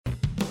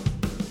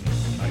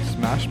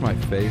smashed my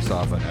face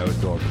off an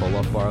outdoor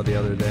pull-up bar the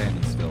other day, and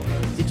it still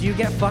hurts. Did you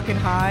get fucking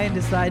high and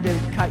decide to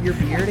cut your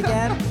beard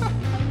again?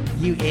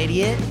 You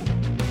idiot.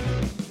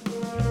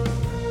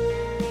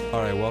 All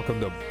right, welcome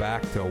to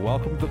back.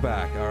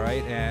 All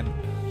right, and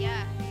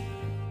Yeah.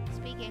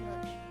 Speak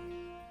English.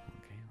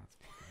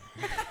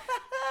 okay,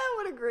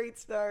 What a great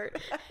start.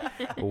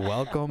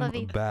 welcome Love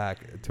you.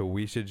 back to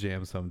We Should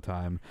Jam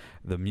Sometime,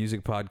 the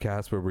music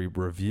podcast where we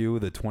review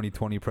the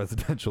 2020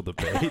 presidential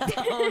debate.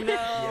 Oh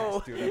no.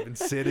 Yes, dude, I've been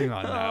sitting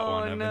on that Oh,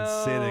 one. I've no.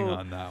 been sitting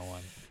on that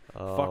one.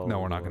 Fuck no,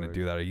 we're not going to Lord.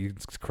 do that. Are you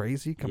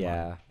crazy? Come on.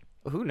 Yeah.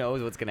 Who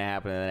knows what's gonna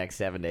happen in the next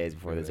 7 days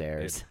before this Dude,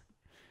 airs?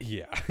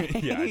 Yeah,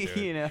 yeah, dude.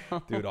 You know.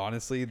 Dude,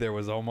 honestly, there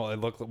was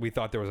we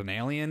thought there was an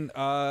alien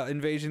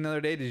invasion the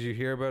other day. Did you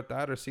hear about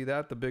that or see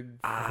that? The big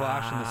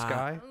flash in the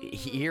sky?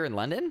 Here in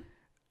London?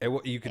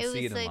 You could It see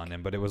it was in like-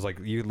 London, but it was like,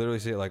 you literally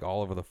see it like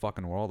all over the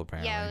fucking world,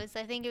 apparently. Yeah,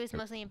 I think it was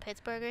mostly in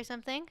Pittsburgh or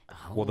something.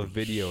 Well, the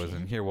video is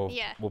in here.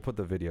 Yeah. We'll put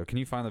the video. Can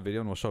you find the video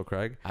and we'll show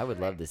Craig? I would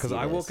love to see Because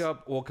I woke this.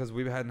 up, because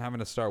we hadn't having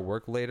to start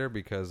work later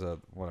because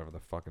whatever the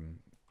fucking,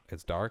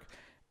 it's dark.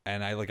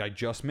 And I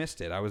just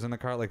missed it. I was in the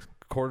car like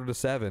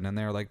 6:45, and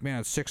they were like, "Man,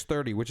 it's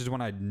 6:30," which is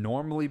when I'd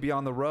normally be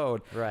on the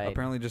road. Right.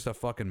 Apparently, just a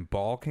fucking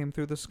ball came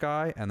through the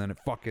sky, and then it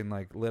fucking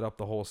like lit up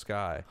the whole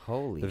sky.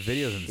 Holy The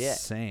video's shit.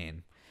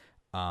 insane.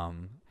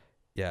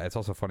 Yeah, it's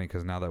also funny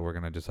because now that we're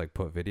gonna just like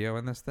put video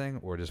in this thing,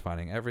 we're just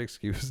finding every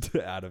excuse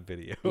to add a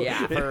video.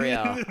 Yeah, for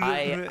real.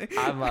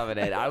 I'm loving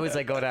it. I was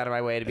like going out of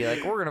my way to be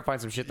like, we're gonna find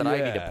some shit that I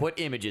need to Yeah. put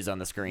images on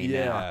the screen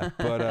Yeah, now.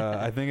 but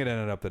I think it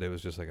ended up that it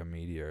was just like a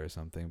meteor or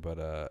something.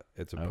 But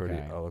it's a pretty.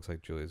 Okay. Oh, it looks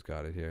like Julia's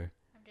got it here.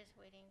 I'm just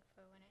waiting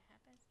for when it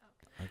happens.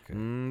 Okay.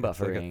 Okay. It's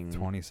like Buffering. a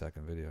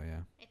 20-second video. Yeah.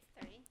 It's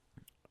 30.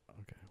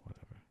 Okay.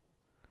 Whatever.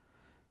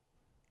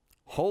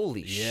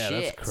 Holy Yeah,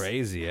 shit. that's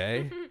crazy,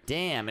 eh?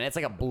 Damn, and it's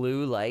like a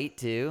blue light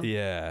too.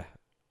 Yeah,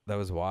 that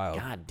was wild.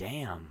 God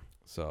damn.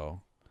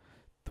 So,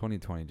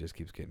 2020 just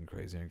keeps getting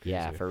crazier and crazier.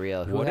 Yeah, for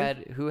real. What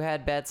if- Who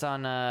had bets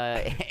on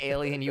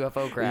alien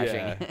UFO crashing?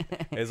 Yeah.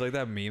 It's like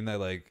that meme that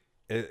like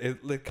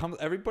it comes.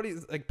 Everybody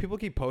like people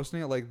keep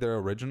posting it like they're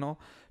original,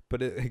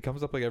 but it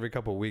comes up like every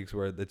couple of weeks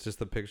where it's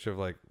just a picture of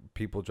like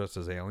people dressed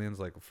as aliens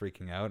like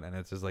freaking out, and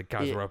it's just like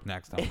guys Yeah. are up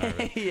next on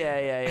Earth. yeah.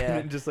 And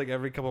then just like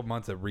every couple of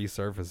months it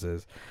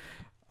resurfaces.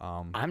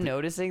 I'm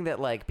noticing that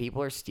like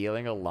people are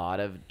stealing a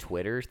lot of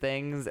Twitter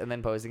things and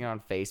then posting it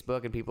on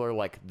Facebook, and people are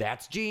like,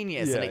 "That's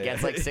genius," and Yeah, it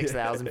gets yeah. like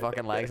 6,000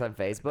 fucking likes on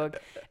Facebook.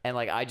 And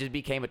like I just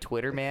became a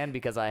Twitter man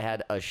because I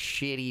had a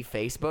shitty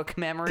Facebook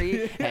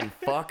memory, and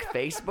fuck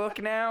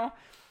Facebook now.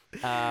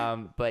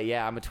 But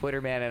yeah, I'm a Twitter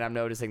man, and I'm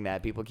noticing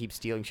that people keep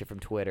stealing shit from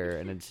Twitter,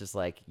 and it's just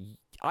like,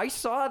 I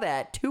saw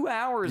that 2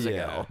 hours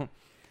Yeah. ago.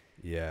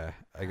 Yeah,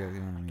 I guess. I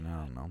mean,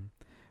 I don't know,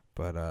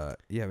 but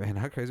yeah, man,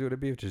 how crazy would it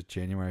be if just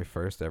January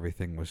 1st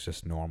everything was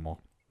just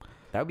normal?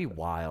 That would be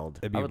wild.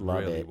 It'd be I would love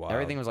really it. wild.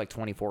 Everything was like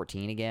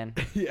 2014 again.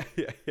 Yeah.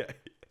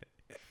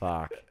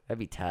 Fuck, that'd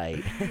be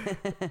tight.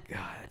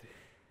 God.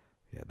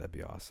 Yeah, that'd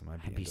be awesome. I'd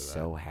I'd be into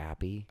so that.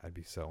 happy. I'd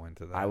be so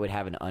into that. I would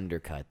have an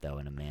undercut though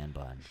in a man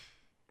bun.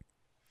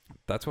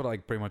 That's what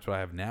pretty much what I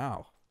have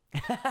now.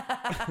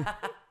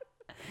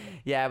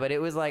 Yeah, but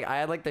it was like I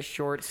had like the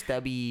short,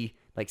 stubby,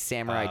 like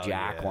Samurai Oh,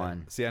 Jack yeah.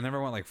 one. See, I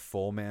never went like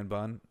full man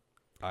bun.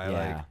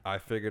 Yeah. I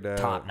figured out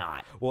Top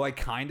knot. Well, I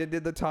kind of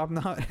did the top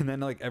knot, and then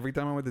like every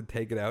time I went to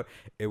take it out,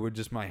 it would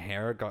just my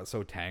hair got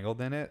so tangled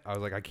in it. I was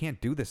like, I can't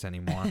do this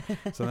anymore.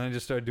 So then I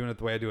just started doing it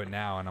the way I do it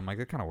now, and I'm like,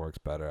 it kind of works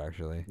better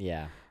actually.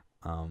 Yeah.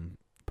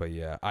 But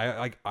yeah,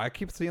 I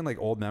keep seeing like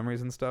old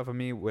memories and stuff of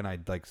me when I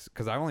like,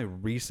 because I only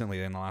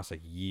recently in the last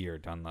like year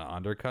done the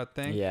undercut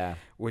thing. Yeah.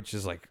 Which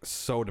is like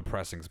so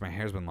depressing because my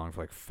hair's been long for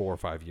like 4 or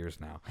 5 years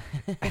now.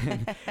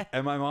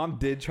 and my mom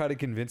did try to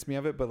convince me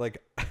of it, but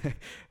like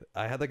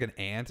I had like an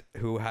aunt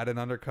who had an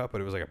undercut,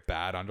 but it was like a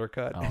bad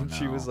undercut. Oh, and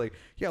she no. was like,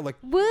 yeah, like,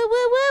 Woo woo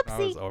I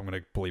was, whoopsie. oh, I'm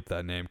gonna bleep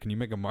that name. Can you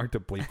make a mark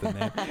to bleep the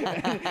name?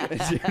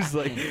 and she was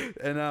like,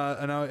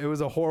 it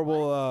was a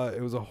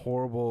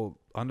horrible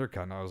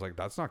undercut. And I was like,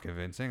 that's not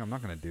convincing. I'm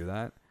not gonna do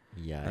that.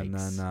 Yikes. And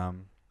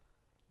then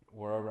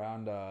we're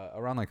around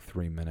like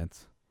 3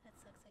 minutes. That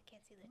sucks. I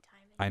can't see the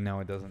time. I know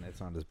it doesn't. It's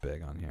not as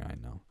big on here. I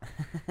know.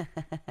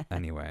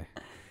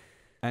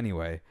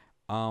 Anyway,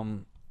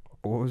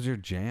 what was your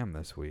jam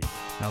this week?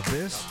 Now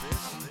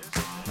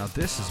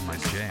this is my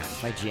jam.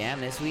 My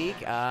jam this week,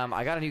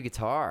 I got a new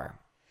guitar.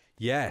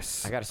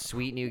 Yes. I got a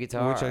sweet new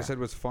guitar. Which I said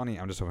was funny.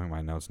 I'm just hoping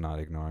my notes not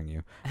ignoring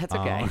you. That's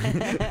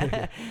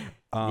okay.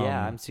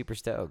 Yeah, I'm super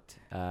stoked.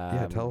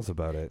 Yeah, tell us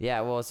about it.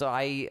 Yeah, well, so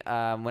I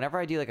whenever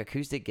I do like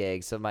acoustic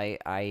gigs, so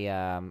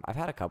I've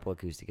had a couple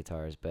acoustic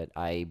guitars, but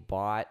I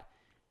bought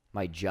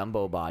my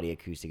jumbo body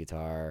acoustic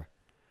guitar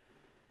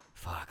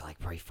like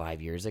probably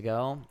 5 years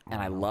ago,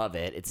 and I love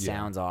it. It Yeah.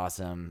 sounds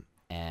awesome,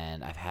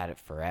 and I've had it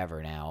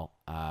forever now.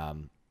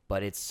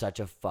 But it's such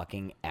a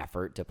fucking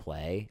effort to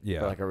play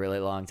Yeah. for like a really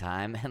long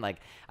time. And like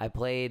I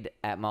played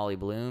at Molly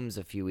Bloom's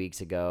a few weeks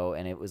ago,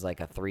 and it was like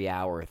a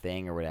 3-hour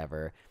thing or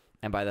whatever.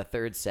 And by the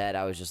third set,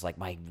 I was just like,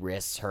 my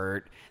wrists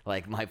hurt.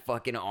 Like, my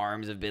fucking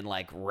arms have been,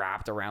 like,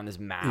 wrapped around this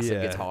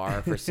massive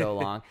guitar for so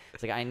long.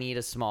 It's like, I need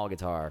a small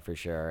guitar for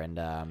sure. And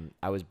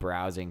I was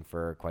browsing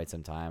for quite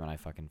some time, and I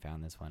fucking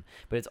found this one.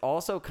 But it's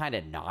also kind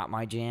of not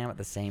my jam at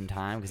the same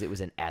time because it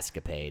was an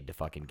escapade to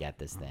fucking get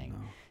this thing.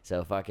 No.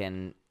 So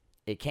fucking...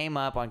 It came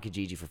up on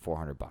Kijiji for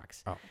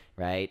 $400,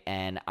 right?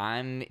 And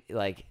I'm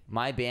like,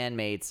 my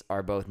bandmates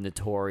are both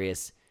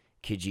notorious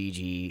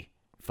Kijiji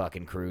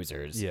fucking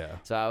cruisers. Yeah.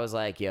 So I was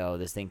like, yo,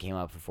 this thing came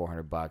up for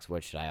 $400.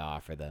 What should I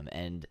offer them?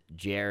 And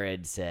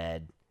Jared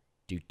said,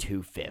 do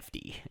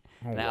 $250.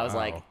 And I was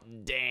like,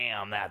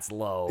 damn, that's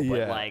low.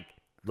 But like,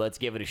 let's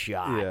give it a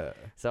shot. Yeah.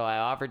 So I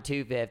offered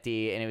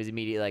 $250, and it was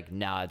immediately like,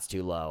 no, it's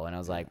too low. And I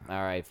was like,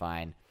 all right,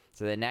 fine.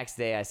 So the next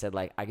day I said,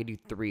 like, I could do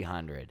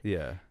 $300.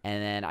 Yeah.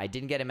 And then I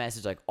didn't get a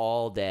message, like,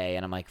 all day.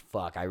 And I'm like,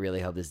 fuck, I really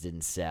hope this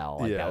didn't sell.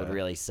 Like, that would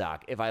really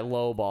suck. If I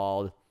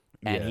lowballed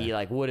and he,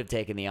 like, would have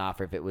taken the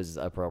offer if it was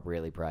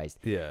appropriately priced.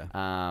 Yeah.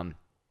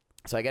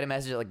 So I get a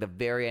message at, like, the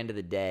very end of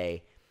the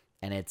day.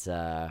 And it's,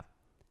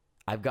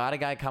 I've got a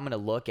guy coming to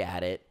look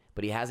at it,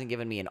 but he hasn't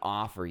given me an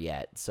offer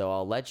yet. So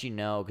I'll let you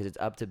know because it's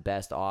up to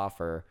best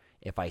offer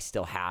if I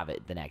still have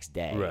it the next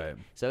day. Right.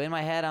 So in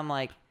my head, I'm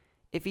like,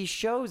 if he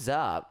shows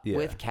up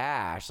with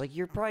cash, like,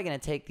 you're probably going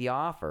to take the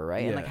offer,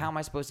 right? And, like, how am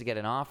I supposed to get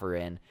an offer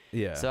in?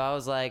 Yeah. So I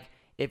was like,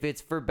 if it's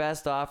for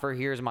best offer,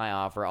 here's my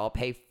offer. I'll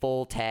pay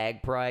full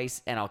tag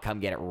price, and I'll come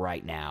get it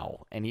right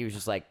now. And he was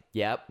just like,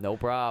 yep, no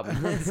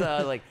problem. So I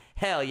was like,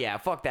 hell yeah,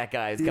 fuck that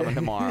guy. He's coming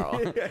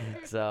tomorrow.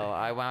 So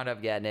I wound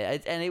up getting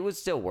it. And it was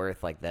still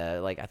worth, like,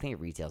 I think it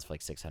retails for,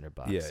 like,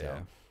 $600. Yeah, so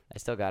I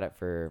still got it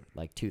for,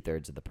 like,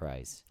 2/3 of the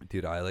price.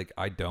 Dude,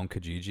 I don't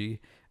Kijiji,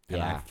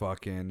 and I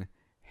fucking...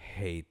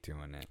 hate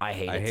doing it. I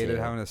hated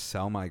having to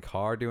sell my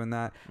car doing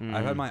that.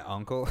 I've had my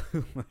uncle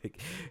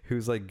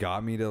who's like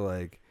got me to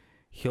like,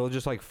 he'll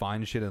just like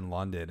find shit in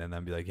London and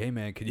then be like, hey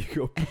man, can you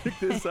go pick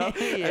this up?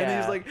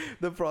 And he's like,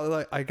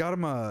 I got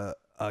him a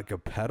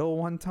pedal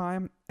one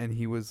time, and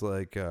he was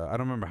like, I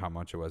don't remember how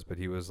much it was, but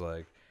he's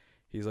like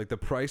the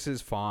price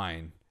is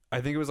fine. I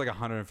think it was like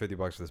 $150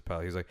 for this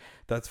pedal. He's like,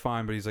 that's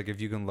fine, but he's like,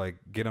 if you can like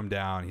get him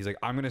down, he's like,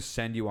 I'm gonna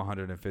send you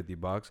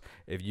 $150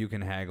 if you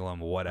can haggle him,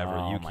 whatever.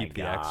 You keep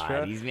the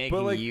extra. He's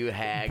making you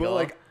haggle. But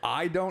like,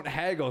 I don't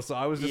haggle, so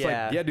I was just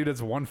like, yeah, dude,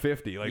 it's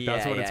 $150. Like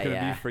that's what it's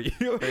gonna be for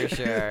you, for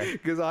sure.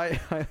 Because I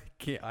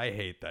can't. I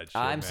hate that shit.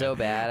 I'm man. so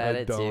bad at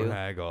it too. Don't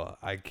haggle.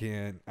 I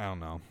can't. I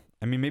don't know.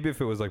 I mean, maybe if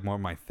it was like more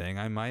my thing,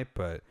 I might,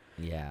 but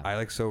I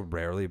like so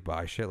rarely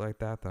buy shit like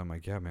that I'm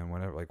like, yeah, man,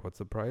 whatever. Like, what's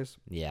the price?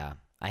 Yeah.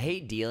 I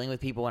hate dealing with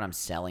people when I'm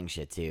selling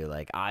shit too.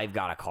 Like, I've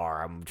got a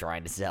car I'm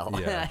trying to sell.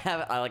 Yeah.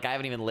 I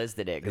haven't even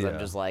listed it because I'm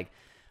just like,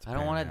 I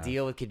don't want to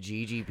deal with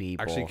Kijiji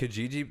people. Actually,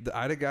 Kijiji,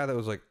 I had a guy that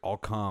was like, I'll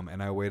come,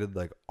 and I waited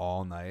like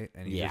all night,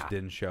 and he just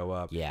didn't show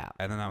up. Yeah.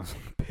 And then I was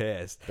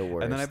pissed. The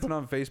worst. And then I put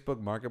on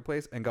Facebook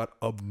Marketplace and got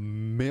a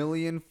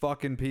million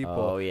fucking people.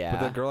 Oh, yeah.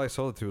 But the girl I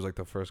sold it to was like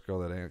the first girl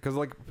that, because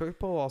like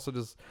people also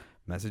just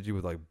message you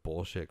with like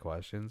bullshit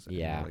questions. And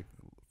you're like,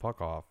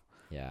 fuck off.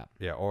 Yeah.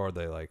 Yeah. Or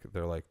they're like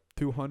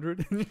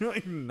 200, and you're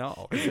like,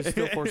 no. Is it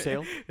still for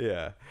sale?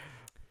 Yeah.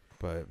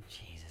 But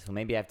Jesus. Well,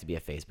 maybe I have to be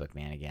a Facebook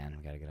man again.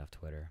 We got to get off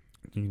Twitter.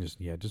 you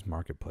can just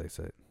marketplace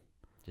it.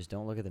 Just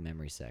don't look at the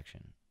memory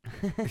section.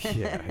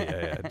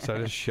 Yeah. So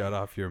just shut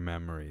off your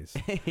memories.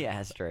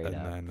 Yeah, straight up.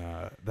 And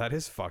then that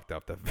is fucked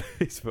up, the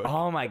Facebook.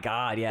 Oh my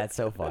God. Yeah, it's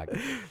so fucked.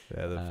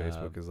 Yeah, the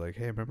Facebook is like,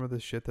 hey, remember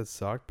this shit that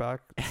sucked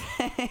back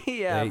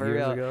yeah, 8 for years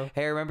real. ago?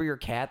 Hey, remember your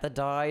cat that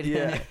died?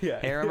 Yeah.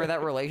 Hey, remember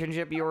that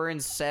relationship you were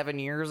in 7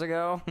 years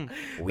ago?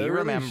 We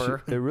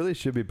remember. It really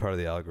should be part of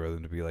the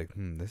algorithm to be like,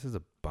 this is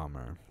a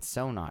bummer.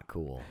 So not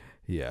cool.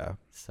 Yeah.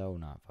 So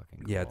not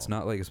fucking cool. Yeah, it's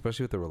not like,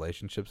 especially with the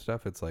relationship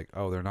stuff, it's like,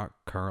 oh, they're not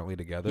currently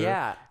together.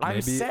 Yeah,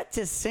 I'm set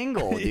to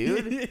single,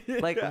 dude.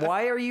 Like,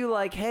 why are you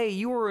like, hey,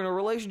 you were in a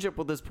relationship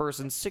with this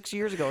person 6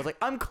 years ago? It's like,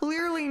 I'm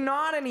clearly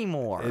not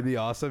anymore. It'd be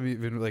awesome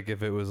even like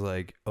if it was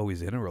like, oh,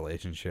 he's in a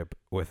relationship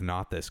with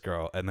not this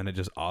girl, and then it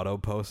just auto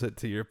posts it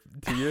to your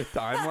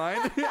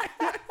timeline.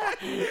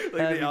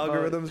 Like the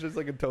algorithm's just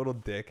like a total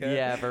dickhead.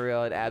 Yeah, for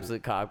real, an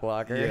absolute cock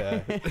blocker.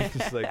 Yeah, it's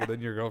just like, and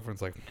then your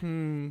girlfriend's like,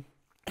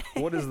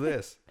 what is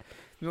this?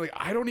 You're like,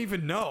 I don't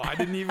even know. I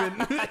didn't even.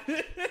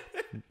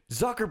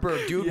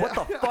 Zuckerberg, dude, what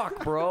the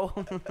fuck, bro?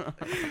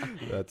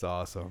 That's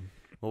awesome.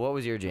 Well, what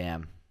was your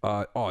jam?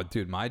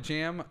 Dude, my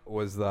jam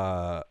was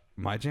I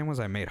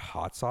made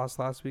hot sauce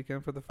last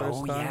weekend for the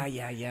first time.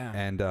 Yeah.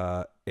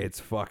 And it's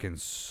fucking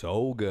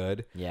so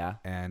good. Yeah.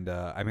 And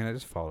I mean, I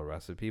just follow a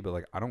recipe, but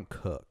like I don't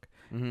cook.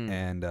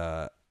 And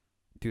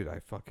dude, I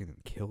fucking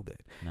killed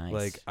it.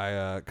 Nice.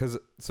 Like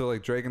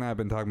like Drake and I have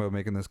been talking about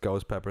making this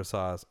ghost pepper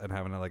sauce and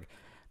having to like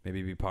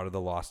maybe be part of the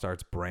Lost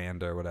Arts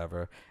brand or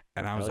whatever.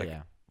 And I was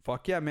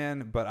fuck yeah,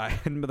 man. But I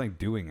hadn't been like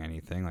doing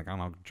anything. Like, I don't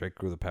know, Drake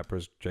grew the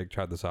peppers, Drake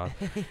tried the sauce.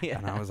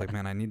 And I was like,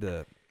 man, I need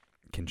to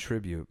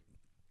contribute.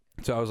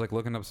 So I was like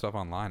looking up stuff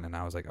online, and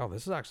I was like, oh,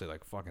 this is actually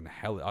like fucking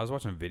hell. I was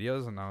watching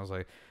videos, and I was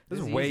like, this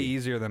is way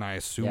easier than I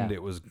assumed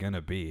it was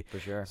gonna be. For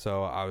sure.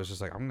 So I was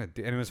just like, I'm gonna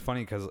do, and it was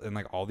funny because in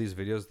like all these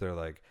videos, they're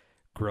like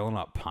grilling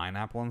up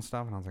pineapple and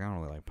stuff, and I was like, I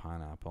don't really like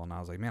pineapple, and I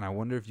was like, man, I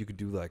wonder if you could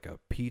do like a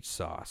peach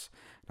sauce,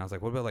 and I was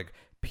like, what about like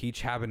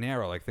peach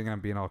habanero, like thinking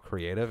I'm being all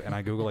creative, and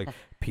I Google like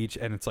peach,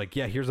 and it's like,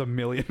 yeah, here's a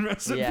million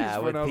recipes. Yeah,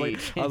 for it. with And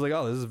peach. I was like,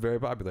 oh, this is very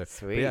popular.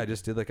 Sweet. But yeah, I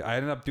just did like, I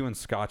ended up doing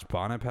Scotch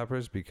bonnet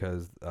peppers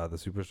because the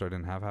Superstore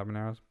didn't have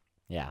habaneros.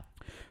 Yeah.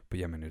 But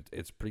yeah, man,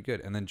 it's pretty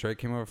good. And then Drake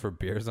came over for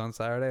beers on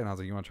Saturday, and I was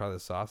like, you want to try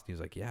this sauce? And he was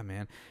like, yeah,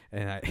 man.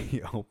 And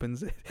he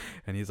opens it,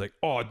 and he's like,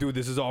 oh, dude,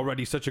 this is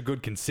already such a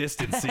good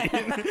consistency.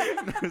 And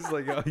I was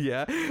like, oh,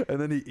 yeah.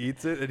 And then he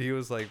eats it, and he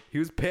was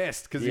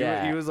pissed because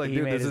he was like, he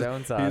dude, made this his is,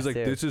 own sauce, he was like,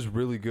 too. this is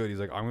really good. He's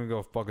like, I'm going to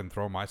go fucking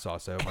throw my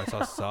sauce out. My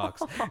sauce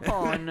sucks.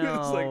 Oh, It's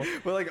no. like,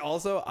 but like,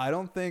 also, I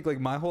don't think, like,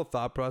 my whole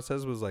thought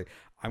process was like,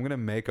 I'm going to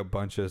make a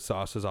bunch of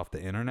sauces off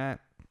the internet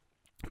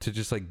to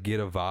just like get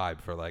a vibe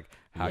for like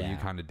how you Yeah.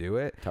 kind of do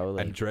it.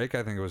 Totally. And Drake,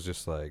 I think, was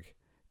just like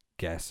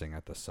guessing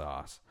at the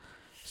sauce.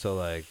 So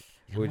like,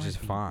 You don't which wanna is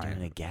be fine. Doing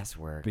the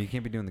guesswork. But you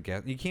can't be doing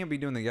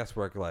the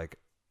guesswork like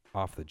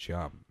off the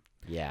jump.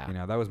 Yeah. You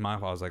know, that was my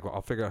fault. I was like, well,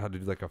 I'll figure out how to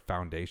do like a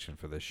foundation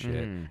for this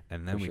shit, Mhm,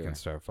 and then for we sure. can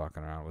start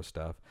fucking around with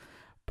stuff.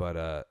 But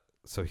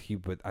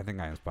I think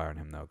I inspired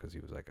him though, because he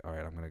was like, all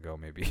right, I'm gonna go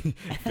maybe.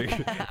 I'm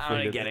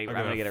gonna get it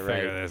figure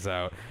right. this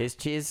out. His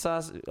cheese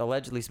sauce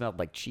allegedly smelled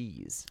like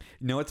cheese.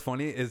 You know what's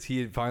funny is he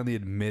had finally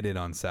admitted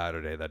on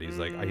Saturday that he's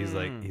like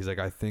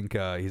I think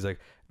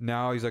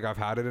I've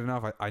had it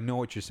enough. I know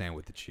what you're saying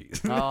with the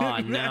cheese. Oh,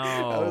 no.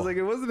 I was like,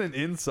 it wasn't an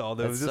insult.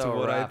 It was That's just so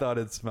what I rough. thought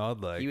it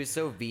smelled like. He was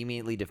so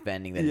vehemently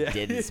defending that it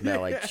didn't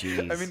smell like cheese.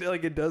 I mean,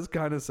 like, it does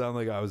kind of sound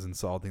like I was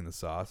insulting the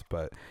sauce,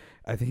 but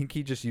I think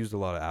he just used a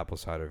lot of apple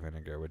cider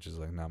vinegar, which is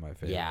like not my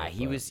favorite. yeah,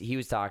 he but-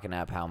 was talking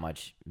up how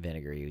much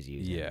vinegar he was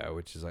using. Yeah,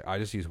 which is like, I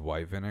just use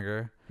white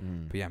vinegar.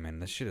 But yeah, man,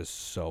 this shit is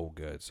so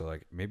good. So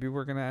like, maybe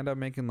we're gonna end up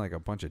making like a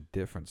bunch of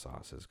different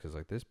sauces, because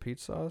like this peach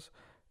sauce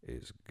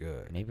is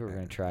good. Maybe we're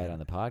gonna try it on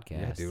the podcast.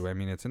 Yeah, dude. I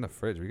mean, it's in the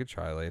fridge. We could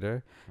try it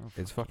later. Oh,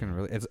 It's fucking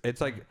really.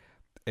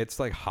 It's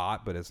like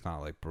hot, but it's not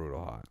like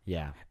brutal hot.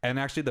 Yeah. And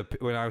actually,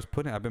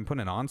 I've been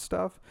putting it on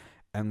stuff,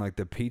 and like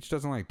the peach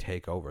doesn't like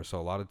take over. So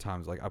a lot of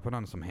times, like I put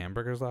on some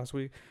hamburgers last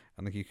week,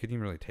 and like you couldn't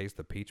even really taste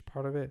the peach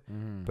part of it,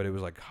 but it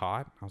was like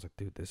hot. I was like,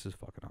 dude, this is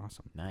fucking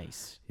awesome.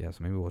 Nice. Yeah, so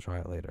maybe we'll try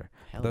it later.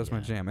 Hell But that was my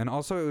yeah. jam. And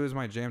also it was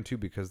my jam too,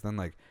 because then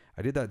like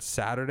I did that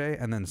Saturday,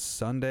 and then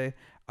Sunday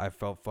I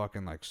felt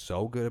fucking like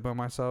so good about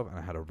myself, and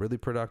I had a really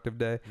productive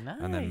day.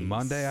 And then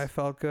Monday I Nice.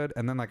 felt good,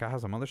 and then like I had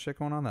some other shit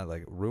going on that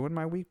like ruined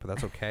my week, but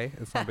that's okay.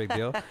 It's not a big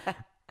deal.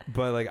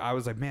 But like I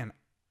was like, man,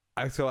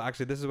 so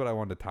actually this is what I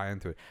wanted to tie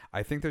into it.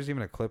 I think there's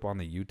even a clip on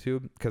the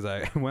YouTube, because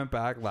I went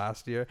back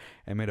last year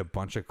and made a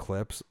bunch of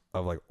clips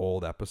of like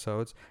old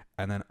episodes,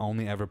 and then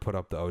only ever put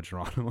up the O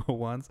Geronimo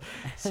ones.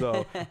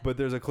 So, but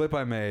there's a clip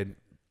I made,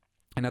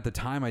 and at the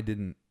time I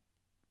didn't,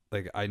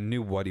 like, I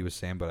knew what he was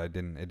saying, but it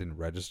didn't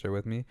register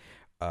with me.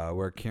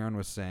 Where Kieran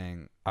was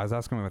saying, I was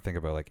asking him to think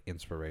about like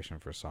inspiration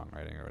for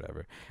songwriting or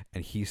whatever,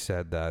 and he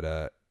said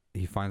that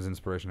he finds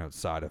inspiration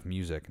outside of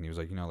music, and he was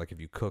like, you know, like if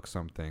you cook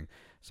something,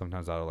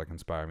 sometimes that'll like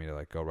inspire me to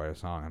like go write a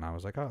song. And I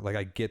was like, oh, like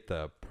I get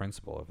the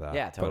principle of that.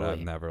 Yeah, But I've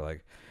totally. never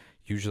like,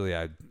 usually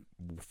I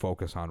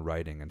focus on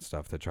writing and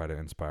stuff to try to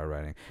inspire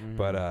writing. Mm-hmm.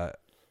 But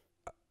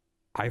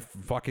I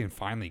fucking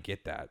finally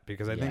get that,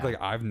 because I think Yeah.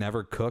 like I've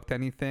never cooked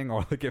anything,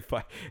 or like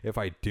if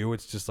I do,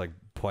 it's just like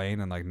plain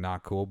and like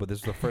not cool. But this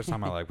is the first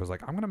time I like was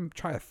like, I'm gonna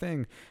try a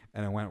thing,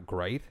 and it went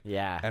great.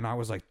 Yeah. And I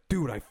was like,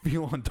 dude, I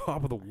feel on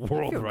top of the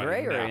world feel right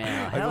great now. right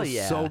now. I Hell feel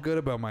yeah. so good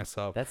about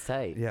myself. That's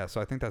tight. Yeah, so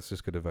I think that's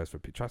just good advice for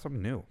people. Try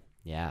something new.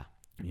 Yeah.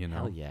 You know.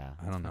 Hell yeah.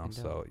 I don't know. That's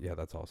fucking dope. So yeah,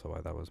 that's also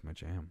why that was my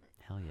jam.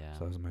 Hell yeah.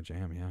 So that was my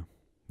jam. Yeah,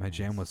 my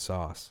jam was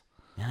sauce.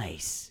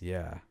 Nice.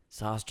 Yeah,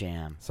 Sauce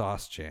jam.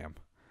 sauce jam.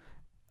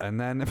 And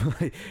then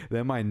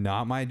my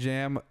not my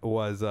jam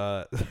was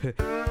Ugh, this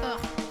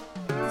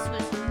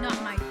was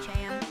not my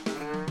jam.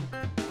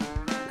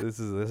 this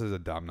is a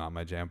dumb not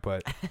my jam,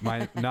 but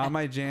my not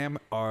my jam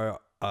are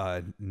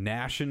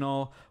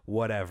national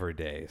whatever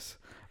days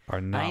are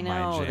not I my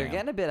know. jam. They're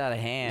getting a bit out of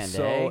hand,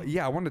 So eh?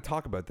 yeah, I wanted to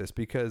talk about this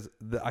because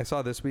I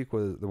saw this week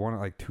was the one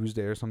like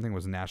Tuesday or something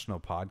was National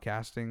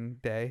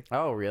Podcasting Day,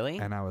 Oh, really?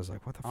 and I was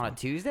like, what the On a fuck?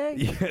 Tuesday?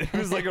 Yeah, it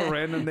was like a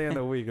random day in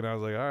the week, and I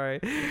was like, all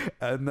right.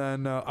 And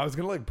then I was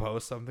gonna like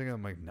post something, and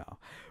I'm like, no.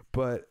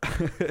 But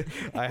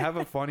I have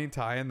a funny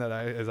tie-in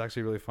that is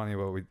actually really funny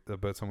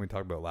about something we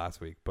talked about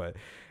last week. But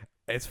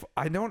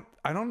I don't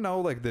know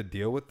like the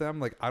deal with them.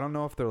 Like I don't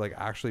know if they're like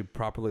actually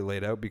properly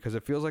laid out, because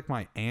it feels like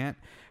my aunt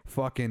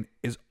fucking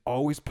is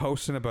always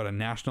posting about a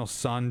National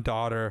Son,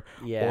 Daughter,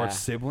 Yeah. or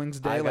Siblings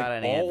Day I like got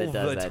an aunt all that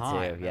does the that too.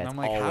 time. Yeah, and it's I'm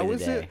like, how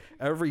always is a it day.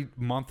 every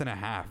month and a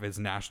half is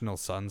National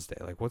Sons Day?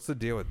 Like, what's the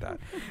deal with that?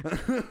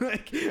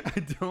 Like,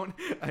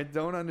 I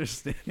don't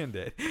understand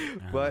it.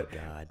 But Oh,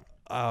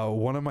 God.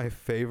 one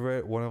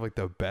of like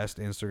the best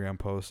Instagram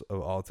posts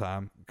of all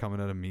time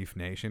coming out of Meef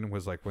Nation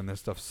was like when this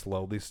stuff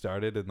slowly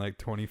started in like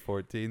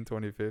 2014,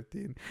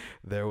 2015.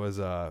 There was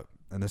and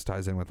this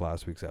ties in with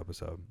last week's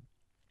episode.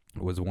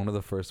 was one of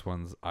the first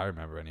ones I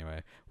remember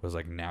anyway, was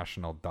like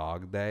National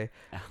Dog Day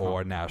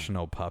or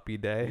National Puppy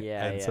Day.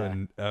 Yeah, and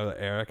so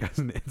Eric has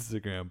an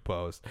Instagram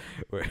post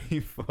where he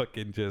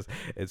fucking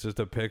it's just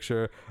a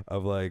picture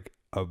of like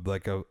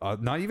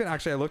not even,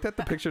 actually I looked at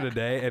the picture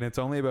today and it's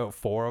only about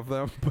 4 of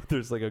them, but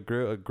there's like a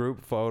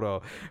group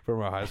photo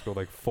from our high school,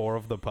 like 4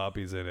 of the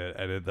puppies in it,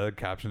 and the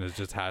caption is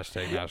just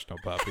hashtag National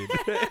Puppy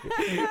Day.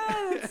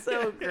 That's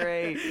so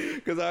great.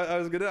 Because I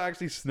was gonna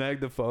actually snag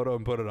the photo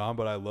and put it on,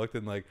 but I looked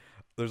and like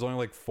there's only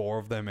like 4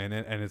 of them in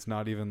it, and it's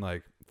not even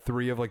like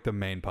 3 of like the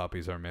main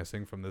puppies are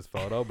missing from this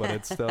photo, but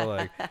it's still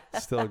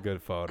a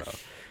good photo.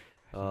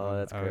 Oh,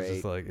 that's great. I was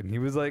just like, and he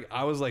was like,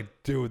 I was like,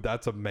 dude,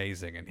 that's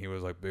amazing. And he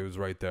was like, it was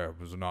right there. It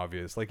was an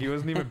obvious. Like, he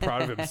wasn't even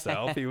proud of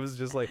himself. He was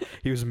just like,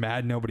 he was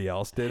mad nobody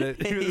else did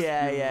it. He was,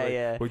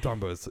 Yeah. What are you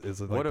talking about? It's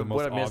like What the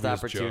most a missed obvious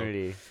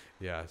opportunity. joke.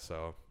 Yeah,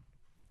 so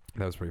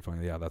that was pretty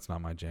funny. Yeah, that's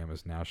not my jam.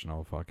 It's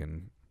National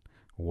fucking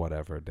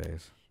whatever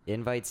days.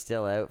 Invite's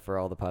still out for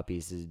all the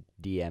puppies to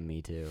DM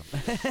me too.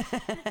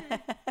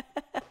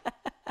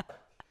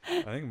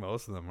 I think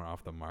most of them are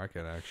off the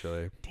market,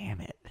 actually.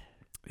 Damn it.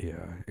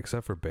 Yeah,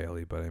 except for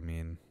Bailey, but I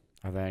mean,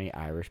 Are there any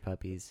Irish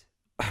puppies?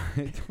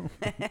 I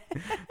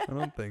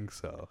don't think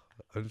so.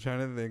 I'm trying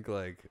to think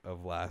like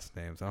of last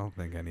names. I don't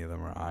think any of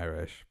them are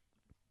Irish.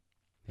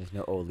 There's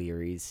no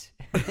O'Learys.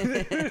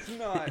 There's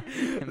not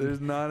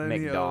any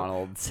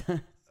McDonald's.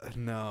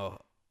 No,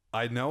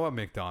 I know a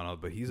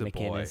McDonald, but he's a boy.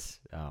 McInnes.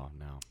 Oh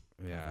no.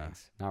 No, Yeah,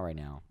 thanks. Not right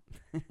now.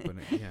 but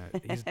yeah,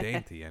 he's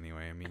dainty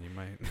anyway. I mean, you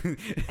might.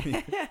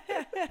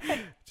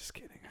 Just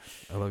kidding.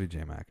 I love you,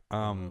 J-Mac.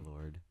 Oh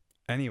Lord.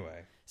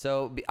 Anyway,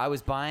 So I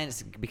was buying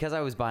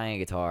a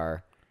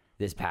guitar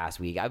this past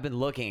week. I've been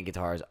looking at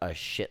guitars a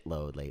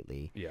shitload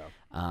lately. yeah.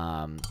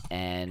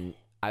 And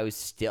I was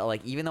still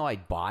like, even though I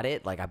bought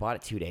it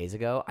 2 days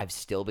ago, I've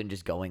still been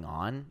just going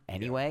on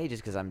anyway,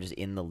 just because I'm just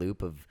in the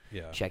loop of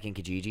checking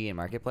Kijiji and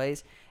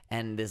Marketplace.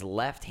 And this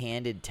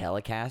left-handed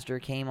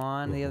Telecaster came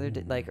on the other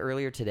day, like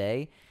earlier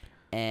today,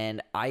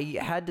 and I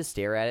had to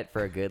stare at it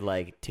for a good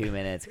 2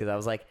 minutes because I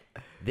was like,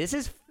 this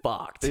is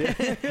fucked.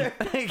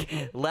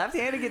 Like,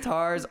 left-handed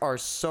guitars are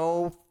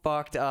so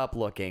fucked up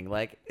looking.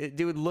 Like,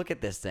 dude, look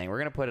at this thing. We're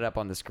gonna put it up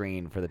on the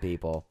screen for the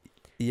people.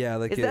 Yeah,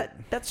 like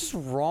That's just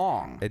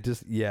wrong. it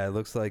just it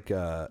looks like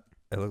a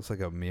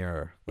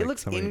mirror. It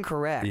looks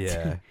incorrect.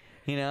 Yeah.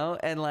 You know,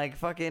 and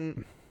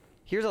fucking,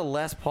 here's a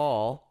Les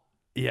Paul.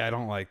 Yeah, I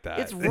don't like that.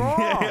 It's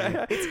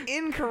wrong. It's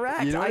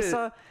incorrect. You know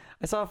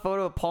I saw a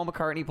photo of Paul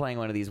McCartney playing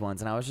one of these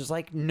ones, and I was just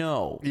like,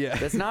 no. Yeah.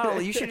 That's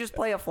not. You should just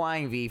play a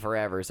flying V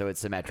forever, so it's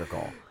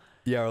symmetrical.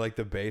 Yeah, or like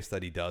the bass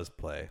that he does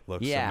play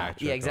looks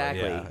symmetrical. Yeah,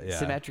 exactly. Yeah.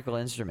 Symmetrical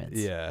instruments.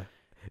 Yeah.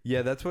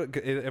 Yeah, that's what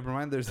it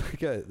reminds.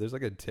 There's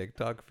like a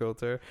TikTok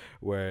filter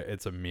where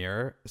it's a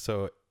mirror.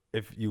 So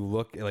if you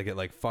look, like, it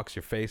fucks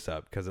your face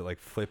up because it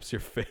flips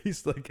your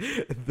face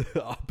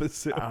the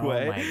opposite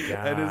way. Oh my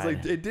God. And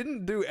it's it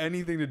didn't do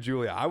anything to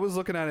Julia. I was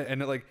looking at it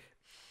and it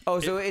Oh,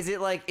 so is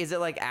it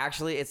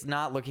actually it's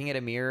not looking at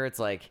a mirror? It's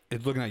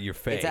it's looking at your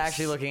face. It's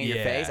actually looking at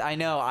your face. I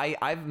know.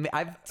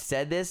 I've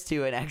said this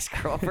to an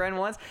ex-girlfriend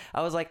once.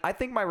 I was like, I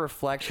think my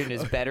reflection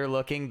is better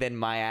looking than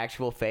my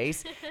actual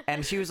face.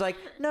 And she was like,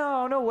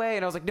 no way.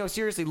 And I was like, no,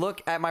 seriously,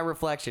 look at my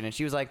reflection. And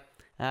she was like,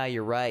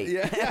 you're right.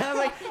 Yeah. And I was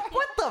like,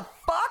 what the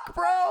fuck,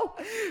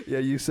 bro? Yeah,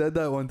 you said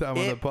that one time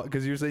on the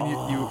because you were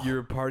saying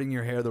you're parting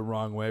your hair the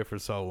wrong way for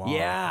so long.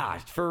 Yeah,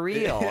 for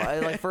real.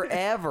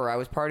 Forever. I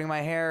was parting my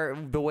hair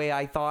the way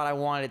I thought I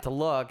wanted it to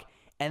look,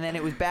 and then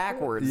it was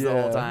backwards the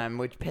whole time,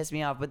 which pissed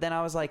me off. But then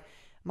I was like,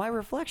 my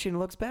reflection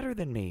looks better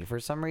than me. For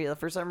some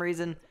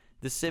reason,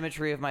 the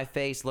symmetry of my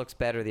face looks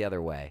better the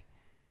other way.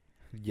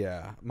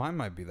 Yeah, mine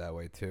might be that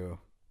way too.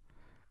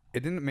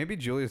 It didn't. Maybe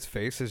Julia's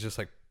face is just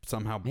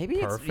somehow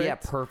perfect.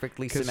 It's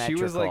perfectly symmetrical.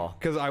 She was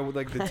because I would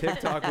the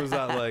TikTok was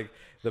that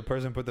the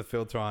person put the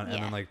filter on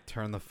and then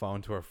turned the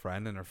phone to her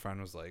friend, and her friend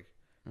was like,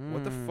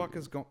 what the fuck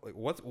is going?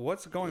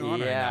 What's going on right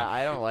now? Yeah,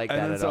 I don't like and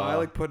that then at so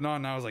all. I put it on,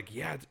 and I was like,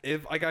 yeah.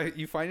 If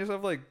you find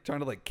yourself trying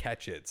to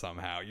catch it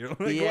somehow, you're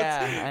like,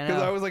 yeah,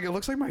 because I was like, it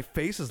looks like my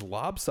face is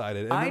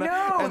lopsided. And I then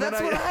know.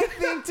 That's what I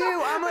think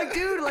too. I'm like,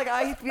 dude,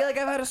 I feel like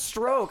I've had a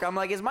stroke. I'm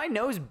like, is my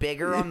nose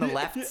bigger on the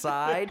left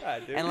side? Yeah,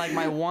 and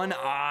my one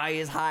eye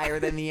is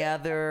higher than the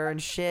other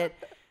and shit.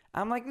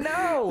 I'm like,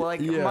 no.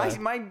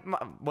 My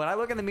when I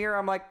look in the mirror,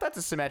 I'm like, that's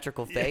a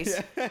symmetrical face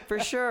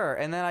for sure.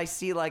 And then I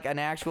see an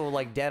actual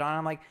dead on.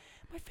 I'm like,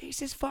 my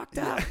face is fucked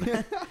up.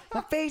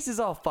 My face is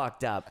all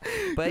fucked up.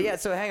 But yeah,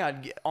 so hang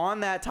on.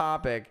 On that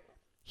topic,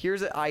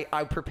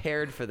 I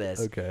prepared for this.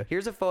 Okay.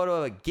 Here's a photo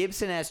of a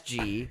Gibson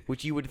SG,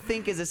 which you would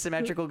think is a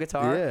symmetrical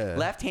guitar. Yeah.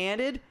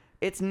 Left-handed,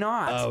 it's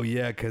not. Oh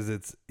yeah, because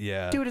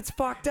Dude, it's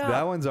fucked up.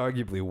 That one's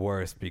arguably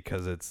worse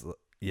because it's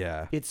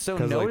It's so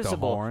 'cause,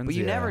 noticeable, horns, but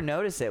you never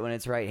notice it when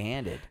it's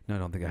right-handed. No, I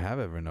don't think I have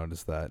ever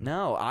noticed that.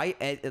 No,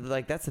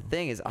 that's the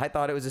thing is I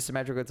thought it was a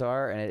symmetrical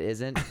guitar and it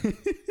isn't,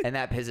 and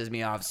that pisses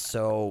me off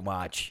so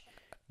much.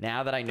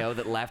 Now that I know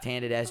that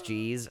left-handed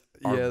SGs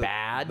are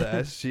bad. The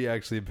SG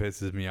actually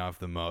pisses me off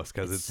the most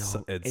because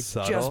it's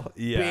subtle. Just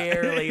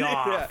barely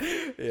off.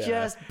 Yeah.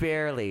 Just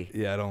barely.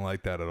 Yeah, I don't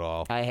like that at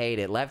all. I hate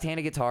it.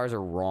 Left-handed guitars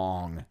are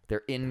wrong.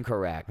 They're I'm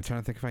incorrect.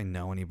 trying to think if I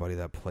know anybody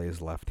that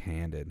plays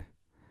left-handed.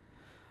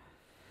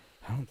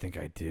 I don't think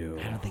I do.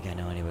 I don't think I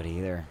know anybody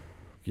either.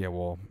 Yeah,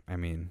 well, I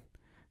mean,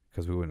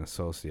 because we wouldn't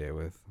associate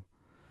with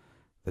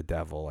the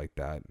devil like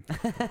that.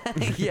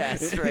 Yeah,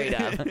 straight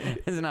up.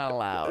 It's not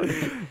allowed.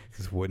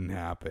 This wouldn't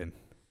happen.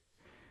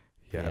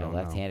 Yeah, I don't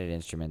left-handed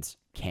instruments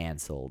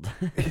canceled.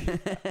 know.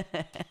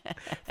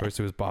 First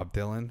it was Bob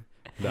Dylan.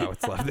 Now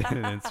it's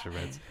left-handed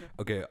instruments.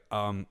 Okay,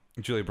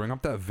 Julie, bring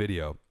up that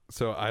video.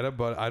 So I had a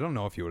buddy, I don't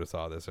know if you would have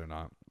saw this or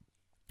not,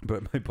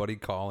 but my buddy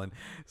Colin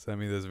sent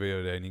me this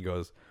video today, and he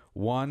goes,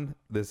 1,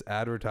 this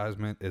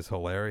advertisement is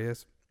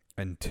hilarious,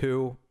 and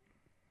 2,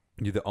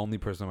 you're the only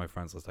person on my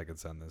friends list I could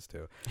send this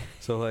to.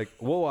 So like,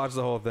 we'll watch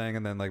the whole thing,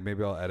 and then like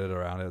maybe I'll edit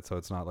around it so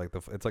it's not like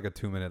it's like a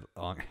 2-minute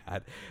long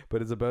ad,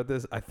 but it's about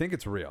this. I think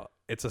it's real.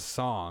 It's a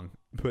song,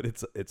 but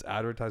it's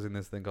advertising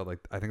this thing called, like,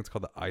 I think it's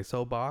called the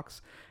ISO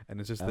box,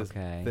 and it's just this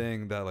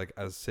thing that like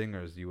as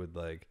singers you would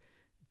like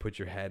put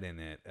your head in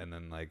it, and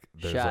then like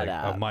there's Shut like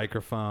up. a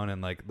microphone,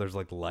 and like there's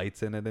like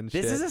lights in it and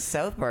shit. This is a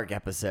South Park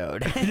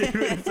episode.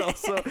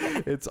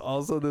 it's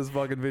also this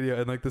fucking video,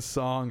 and like the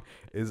song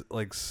is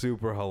like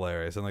super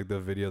hilarious, and like the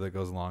video that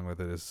goes along with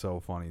it is so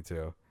funny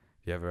too.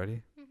 You have it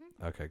ready?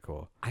 Okay,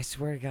 cool. I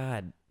swear to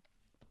God.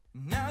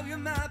 Now you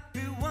might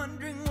be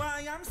wondering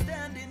why I'm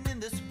standing in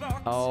this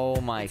box. Oh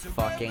my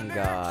fucking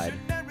God.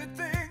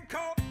 Everything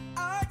called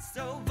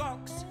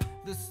Isovox.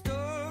 The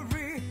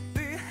story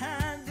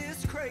behind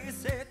this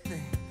crazy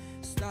thing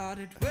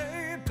started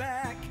way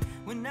back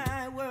when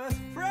I was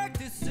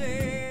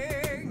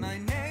practicing. My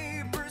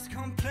neighbors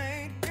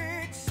complained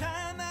each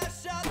time I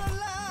shout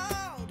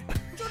aloud.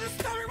 You're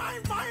disturbing my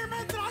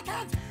environment and I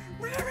can't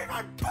read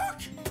my book.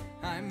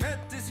 I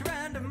met this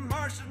random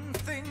Martian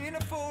thing in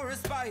a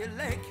forest by a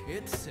lake.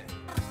 It said,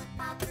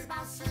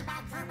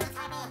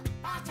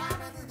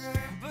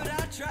 but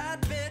I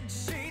tried bed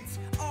sheets,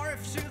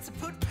 RF shoots, and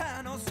put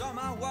panels on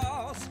my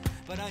walls.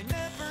 But I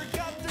never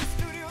got the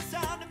studio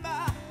sound in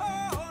my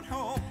own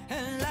home.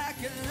 And like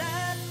a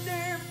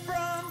lightning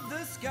from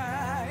the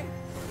sky,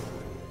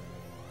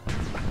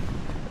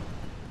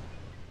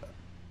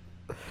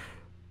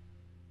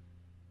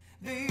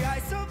 the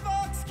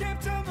Isovox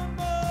kept on the moon.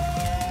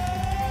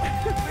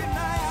 With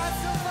my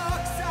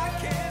Isovox I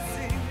can't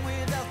sing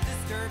without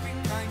disturbing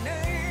my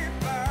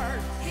neighbor.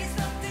 He's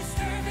not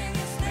disturbing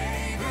his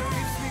neighbor. He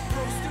keeps me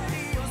close to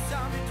the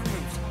sounding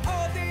rooms.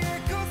 All the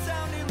echo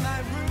sound in my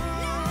room. No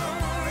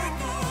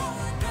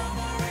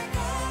more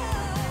echo.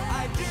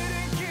 I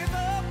didn't give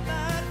up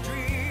my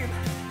dream,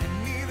 and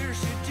neither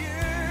should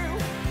you.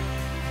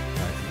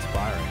 That's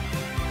inspiring.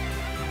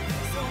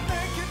 So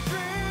make your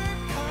dream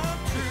come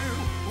true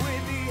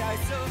with the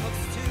Isovox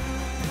 2.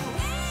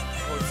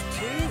 Oh, it's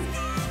 2.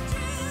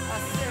 I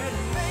said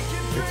make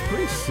your dream It's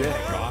pretty sick,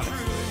 come honestly.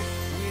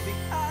 true with the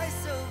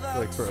Isovox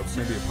Like for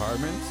maybe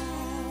apartments.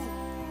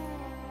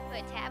 For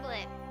a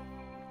tablet.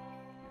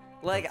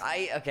 Like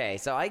okay,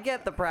 so I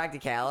get the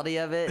practicality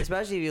of it,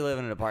 especially if you live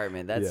in an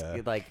apartment. That's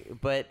Yeah.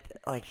 but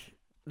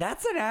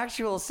that's an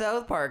actual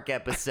South Park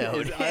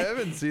episode. I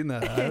haven't seen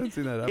that. I haven't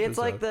seen that episode. It's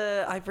like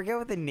I forget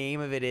what the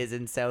name of it is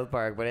in South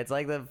Park, but it's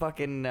like the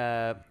fucking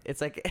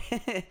it's like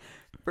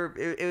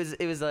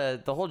it was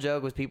the whole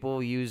joke was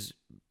people use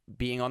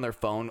being on their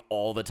phone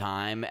all the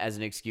time as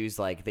an excuse.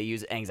 Like they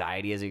use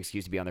anxiety as an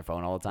excuse to be on their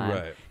phone all the time,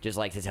 Right. just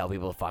like to tell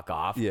people to fuck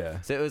off.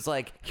 Yeah. So it was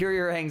like cure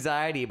your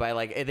anxiety by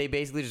like they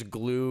basically just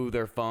glue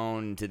their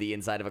phone to the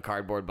inside of a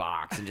cardboard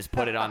box and just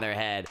put it on their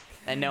head,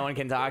 and no one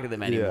can talk to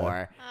them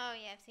anymore. Oh,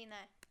 yeah, I've seen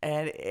that.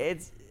 And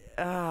it's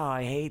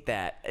I hate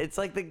that. It's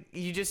like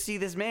you just see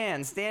this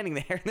man standing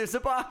there and there's a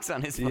box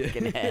on his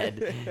fucking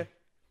head.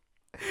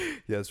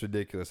 Yeah, it's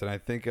ridiculous. And I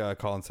think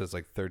Colin says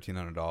like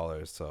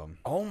 $1,300. So,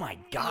 Oh my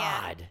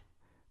God.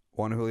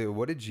 Juan Julio,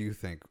 what did you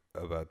think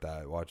about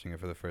that? Watching it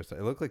for the first time,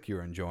 it looked like you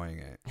were enjoying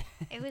it.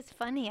 It was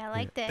funny. I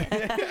liked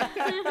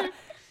it.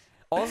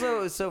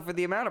 Also, so for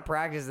the amount of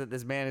practice that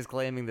this man is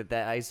claiming that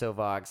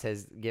Isovox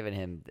has given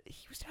him,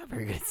 he was not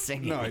very good at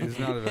singing. No, he's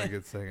not a very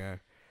good singer.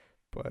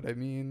 But I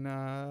mean,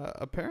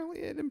 apparently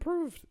it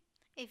improved.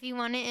 If you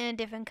want it in a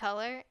different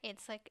color,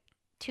 it's like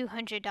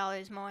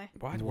 $200 more.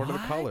 What are the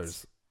What?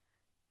 colors?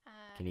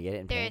 Can you get it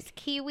in There's pink?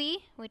 kiwi,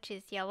 which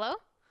is yellow,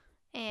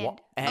 and What?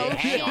 Hey,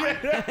 hang on.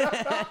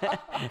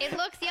 it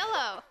looks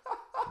yellow.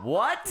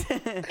 What?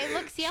 It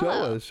looks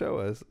yellow. Show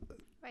us.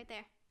 Right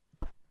there.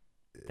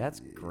 That's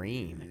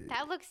green.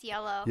 That looks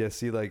yellow. Yeah,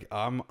 see, like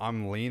I'm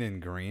leaning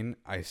green.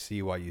 I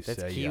see why you That's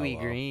say kiwi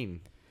yellow.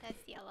 green.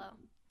 That's yellow.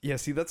 Yeah,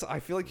 see, I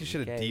feel like you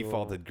should have Okay,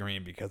 defaulted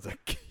green because of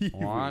kiwi.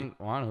 Juan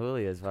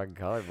Julia is fucking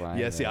colorblind.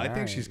 Yeah, see, I All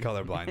think right. she's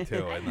colorblind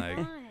too, and like,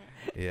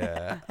 What?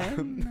 yeah.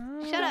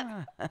 Shut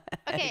up.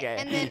 Okay,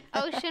 and then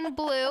ocean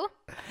blue.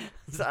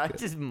 So I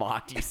just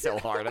mocked you so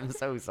hard. I'm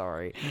so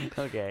sorry.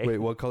 Okay. Wait,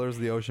 what color is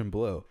the ocean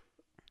blue?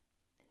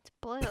 It's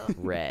blue.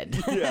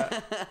 Red. Yeah.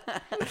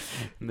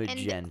 And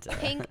Magenta.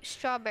 pink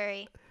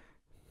strawberry.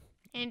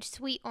 And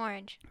sweet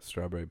orange.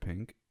 Strawberry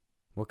pink.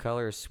 What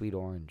color is sweet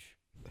orange?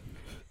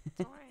 It's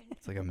orange.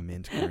 It's like a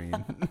mint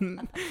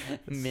green.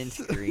 Mint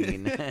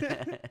green.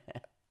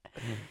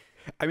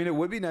 I mean, it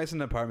would be nice in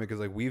an apartment because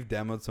like we've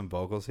demoed some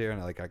vocals here,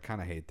 and I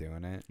kind of hate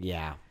doing it.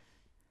 Yeah.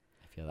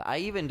 I feel that. I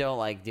even don't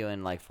like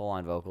doing like full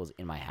on vocals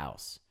in my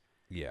house.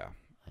 Yeah,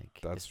 Like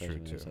That's true, especially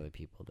when there's too. other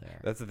people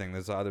there. that's the thing.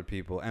 There's other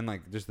people, and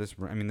like just this.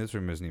 I mean, this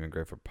room isn't even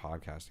great for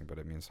podcasting, but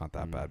I mean, it's not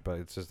that bad. But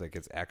it's just like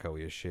it's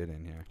echoey as shit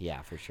in here,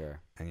 Yeah, for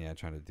sure. and yeah,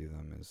 trying to do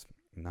them is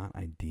not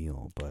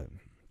ideal. But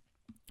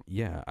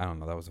yeah, I don't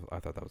know. I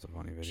thought that was a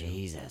funny video.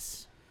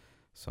 Jesus.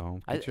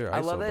 So I get your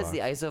love that it's ISO the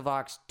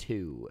ISOVox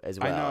 2 as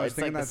I well. know, I was It's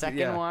like thinking the that's- second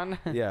yeah. one.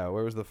 Yeah,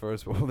 where was the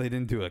first one? Well, they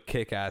didn't do a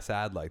kick-ass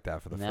ad like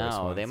that for the first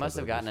one. No, they so must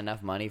have they're gotten just-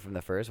 enough money from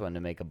the first one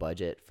to make a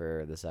budget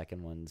for the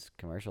second one's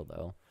commercial,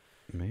 though.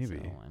 Maybe.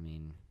 So, I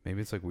mean,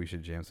 Maybe it's like We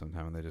Should Jam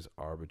sometime and they just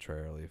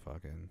arbitrarily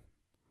fucking...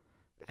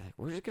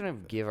 we're just going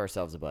to give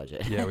ourselves a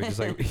budget. Yeah, we just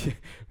like...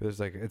 There's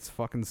like, it's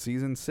fucking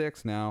season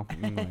 6 now.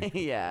 I'm like,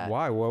 Yeah.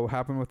 why? What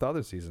happened with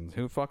other seasons?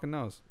 Who fucking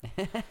knows?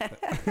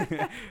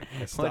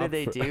 What did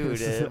they do?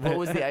 What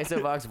was the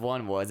ISOVox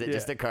 1? Was it Yeah.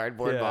 just a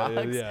cardboard yeah,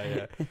 box?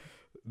 Yeah.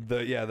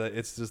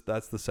 It's just,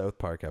 that's the South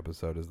Park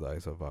episode is the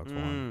ISOVox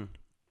one.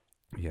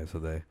 Yeah, so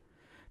they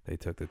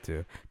took the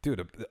 2.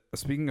 Dude,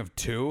 speaking of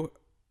 2,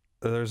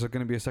 there's going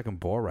to be a second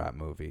Borat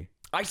movie.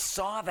 I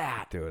saw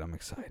that. Dude, I'm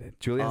excited.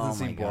 Julie Oh hasn't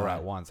my seen God.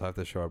 Borat once, so I have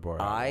to show her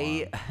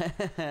Borat.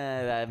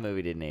 That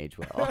movie didn't age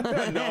well.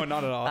 No,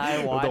 not at all.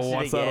 I watched it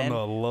Watch that on again.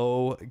 the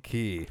low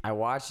key. I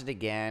watched it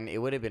again. It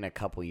would have been a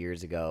couple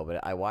years ago, but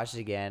I watched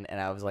it again,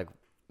 and I was like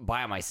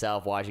by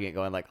myself watching it,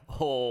 going like,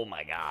 "Oh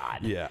my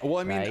god!" Yeah. Well,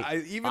 I mean,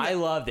 Right? I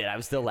loved it. I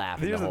was still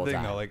laughing here's the the whole thing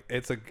time. though, like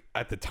it's like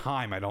at the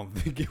time, I don't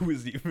think it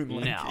was even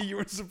like No. you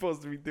were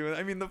supposed to be doing.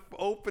 I mean, the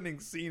opening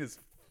scene is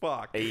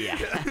fuck. Yeah,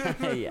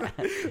 yeah, you're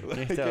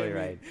Like, totally I mean,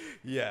 right.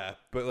 Yeah,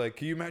 but like,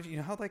 can you imagine? You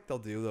know how like they'll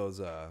do those?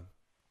 I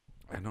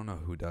don't know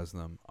who does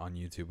them on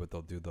YouTube, but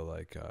they'll do the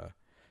like.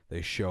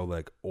 They show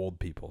like old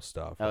people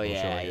stuff. Oh, They'll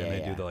show, yeah, like, and they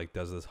yeah. do the like,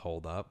 does this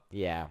hold up?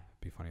 Yeah,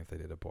 Be funny if they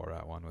did a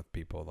Borat one with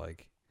people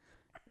like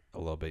a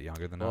little bit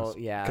younger than Well, us.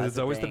 yeah, because that's it's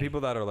the always the thing. people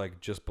that are like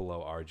just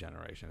below our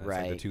generation. It's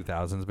Right. like the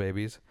 2000s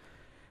babies.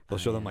 They'll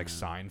show them like Yeah.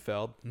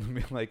 Seinfeld. And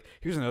be like,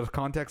 here's another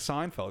context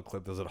Seinfeld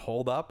clip. Does it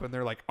hold up? And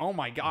they're like, oh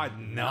my god,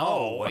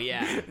 no.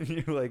 yeah. And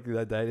you're like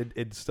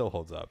it still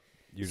holds up.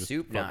 You're just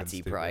Soup fucking Nazi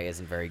stupid. probably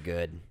isn't very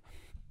good.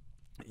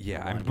 Yeah,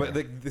 No I mean, but wonder.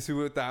 like this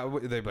with that,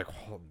 they'd be like,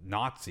 oh,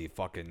 Nazi,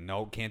 fucking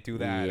no, can't do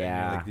that.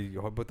 Yeah. And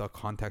you're like, you put the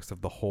context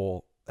of the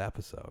whole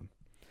episode.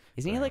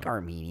 Isn't he like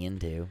Armenian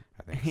too?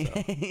 I think so.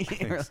 I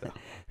think so.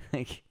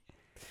 Like,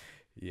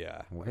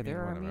 Yeah. Were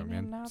there whatever, Armenian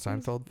man. Nazis?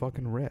 Seinfeld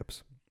fucking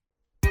rips.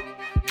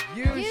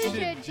 You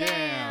should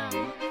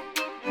jam.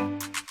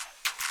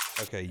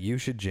 Okay, you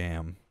should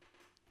jam.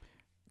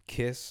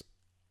 Kiss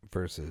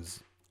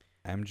versus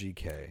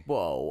MGK.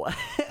 whoa.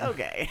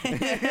 Okay.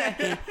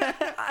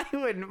 I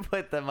wouldn't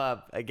put them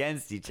up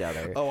against each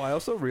other. Oh, I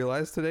also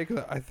realized today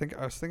because I think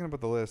I was thinking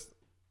about the list.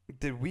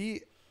 Did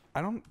we?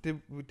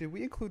 Did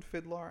we include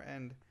Fiddler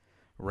and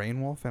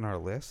Rainwolf in our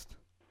list?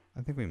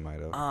 I think we might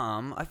have.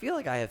 I feel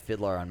like I have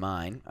Fiddler on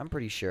mine. I'm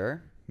pretty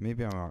sure.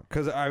 Maybe I'm wrong.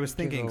 Because I was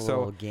Give it thinking. a So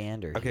little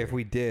gander. okay, if here.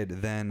 we did,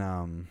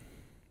 then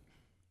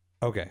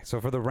okay. So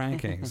for the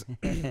rankings,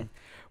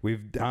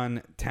 we've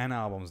done 10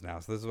 albums now.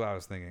 So this is what I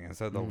was thinking.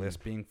 Instead of the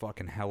list being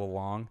fucking hella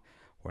long,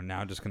 we're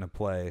now just gonna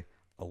play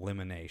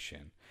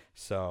elimination.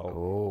 So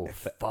Oh,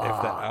 if the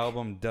fuck.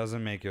 album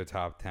doesn't make your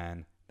top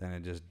 10, then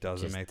it just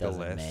doesn't Just make doesn't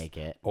the list. make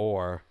it.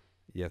 Or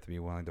you have to be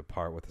willing to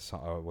part with the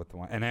song, with the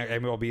one, and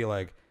it will be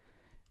like,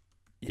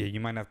 yeah,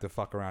 you might have to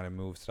fuck around and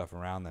move stuff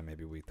around then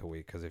maybe week to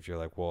week. Because if you're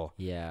like, well,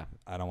 Yeah.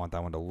 I don't want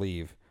that one to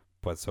leave.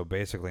 But so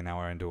basically now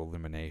we're into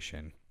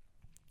elimination,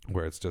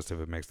 where it's just if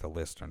it makes the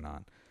list or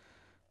not.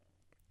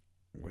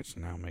 Which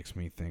now makes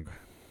me think,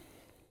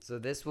 So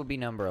this will be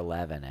number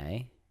 11,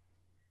 eh?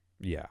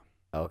 yeah.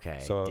 Okay.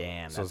 So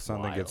Damn. so that's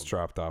something gets wild.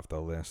 dropped off the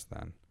list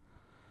then.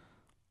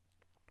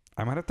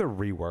 I might have to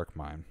rework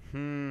mine.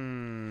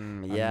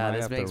 I Yeah, might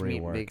this have to makes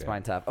rework makes it.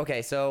 mine tough.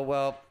 Okay,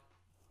 so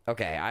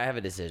okay, I have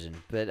a decision,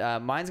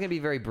 but mine's gonna be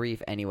very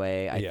brief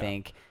anyway. I Yeah.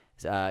 think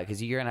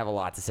because you're gonna have a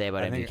lot to say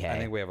about MGK. I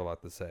think we have a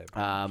lot to say.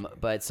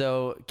 But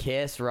so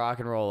Kiss Rock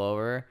and Roll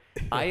Over.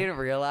 I didn't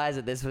realize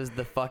that this was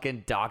the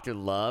fucking Dr.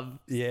 Love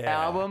Yeah.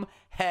 album.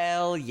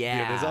 Hell yeah.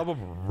 Yeah, this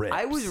album rips.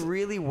 I was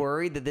really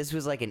worried that this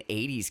was like an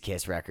 80s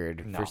Kiss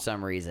record for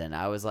some reason.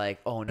 I was like,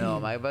 oh no,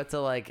 am I about to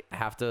like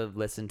have to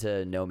listen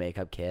to No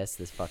Makeup Kiss?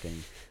 This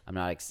fucking I'm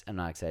not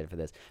excited for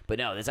this. But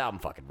no, this album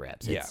fucking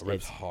rips. Yeah, it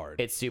rips hard.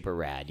 It's super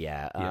rad,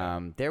 yeah. Yeah.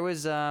 There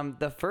was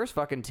the first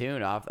fucking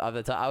tune off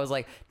the top. I was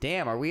like,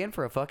 damn, are we in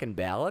for a fucking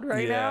ballad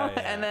right now?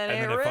 And then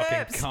it rips.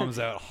 fucking comes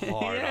out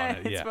hard yeah, on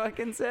it. it's Yeah.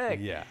 fucking sick.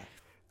 Yeah.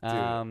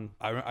 Dude,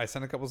 I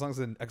sent a couple songs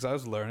because I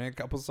was learning a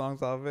couple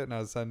songs off of it, and I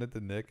was sending it to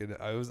Nick, and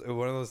I was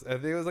one of those. I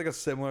think it was like a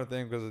similar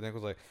thing because Nick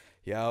was like,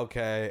 yeah,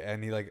 okay.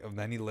 And he like, and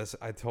then he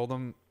listened. I told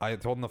him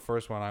the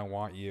first one, I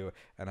Want You.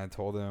 And I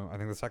told him, I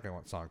think the second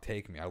one song,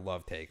 Take Me. I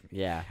love Take Me.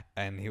 Yeah.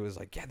 And he was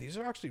like, yeah, these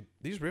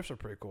riffs are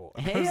pretty cool.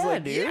 Hey, I was yeah,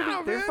 like, dude.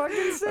 yeah, They're man. fucking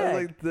I was sick.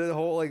 like,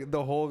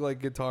 the whole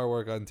guitar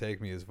work on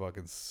Take Me is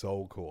fucking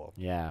so cool.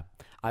 Yeah.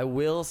 I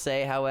will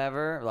say,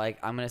 however, like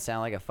I'm gonna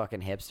sound like a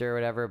fucking hipster or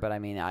whatever, but I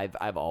mean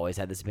I've always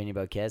had this opinion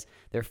about Kiss.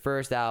 Their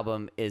first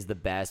album is the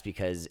best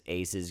because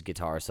Ace's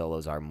guitar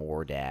solos are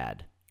more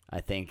dad.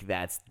 I think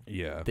that's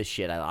Yeah. the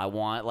shit I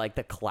want, like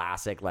the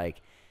classic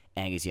like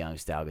Angus Young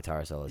style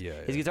guitar solos.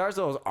 Yeah, His yeah. guitar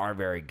solos are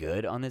very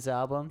good on this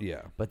album.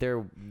 Yeah. But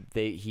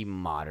he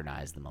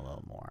modernized them a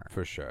little more.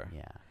 For sure.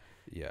 Yeah.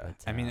 Yeah. But,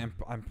 I mean,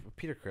 and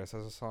Peter Criss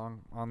has a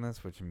song on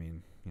this, which I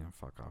mean,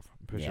 fuck off.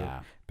 I'm pretty Yeah.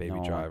 sure Baby No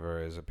one-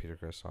 Driver is a Peter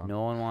Criss song.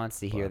 No one wants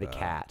to hear the But,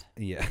 cat.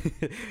 Yeah.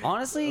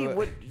 Honestly,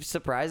 what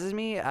surprises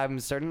me, I'm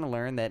starting to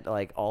learn that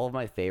like all of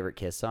my favorite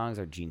Kiss songs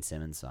are Gene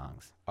Simmons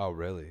songs. Oh,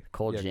 really?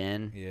 Cold yeah.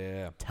 Gin,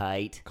 Yeah.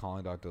 Tight,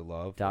 Calling Dr.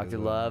 Love. Dr. is,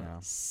 Love, yeah.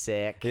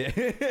 sick,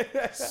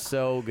 Yeah.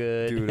 so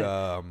good.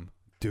 Dude,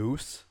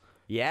 Deuce.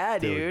 Yeah,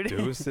 dude.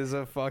 Deuce is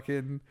a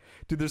fucking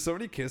dude. There's so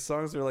many Kiss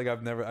songs where like I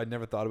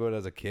never thought about it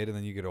as a kid, and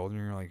then you get older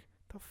and you're like,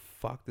 the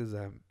fuck does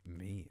that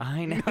mean?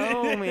 I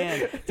know,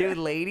 man. Dude,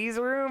 Ladies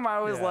Room, I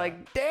was Yeah.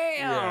 like,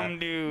 damn, Yeah.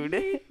 dude.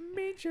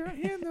 Meet you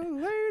in the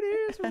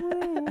ladies'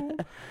 room.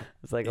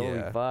 It's like, holy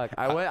Yeah. fuck.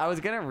 I was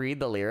going to read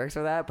the lyrics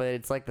for that, but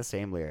it's like the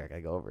same lyric. I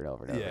go over and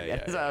over and over Yeah,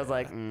 again. yeah, So I was yeah,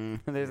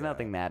 like, there's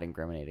nothing that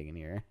incriminating in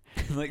here.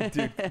 Like,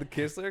 dude, the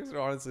Kiss lyrics are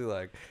honestly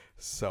like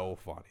so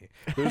funny.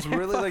 There's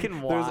really like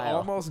Fucking there's wild.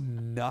 almost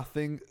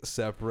nothing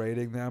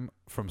separating them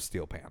from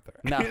Steel Panther.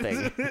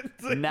 Nothing.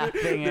 It's like,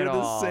 Nothing they're at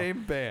all. the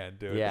same band,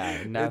 dude.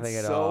 Yeah, nothing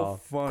It's at so all.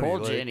 Funny.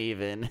 Cold like, Gin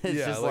even. It's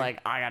yeah, just like,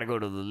 I gotta go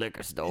to the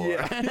liquor store.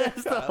 Yeah.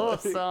 That's the whole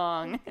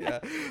song. Yeah,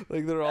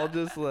 like they're all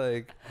just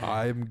like,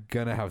 I'm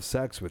gonna have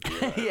sex with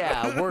you.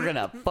 Yeah, we're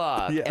gonna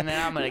fuck, Yeah. and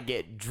then I'm gonna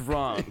get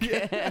drunk,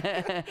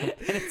 and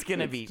it's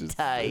gonna be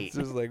tight. It's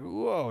just like,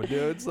 whoa,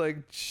 dude. It's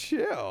like,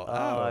 chill. Oh,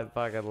 I out.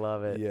 fucking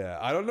love it. Yeah,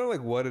 I don't know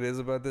like what it is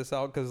about this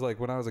album because like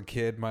when I was a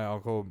kid, my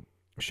uncle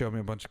showed me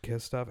a bunch of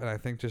Kiss stuff, and I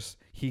think just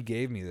he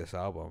gave me this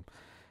album,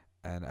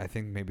 and I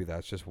think maybe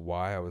that's just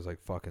why I was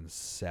like fucking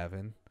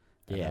 7.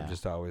 And Yeah. I've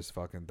just always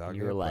fucking dug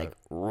You it. were like,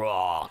 but-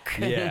 rock.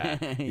 yeah,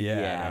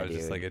 yeah. I was dude.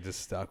 just like, it just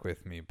stuck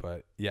with me.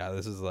 But yeah,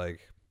 this is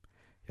like,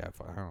 yeah,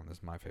 I don't know. This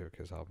is my favorite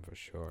Kiss album for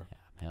sure.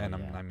 Hell And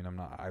yeah. I'm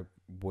not. I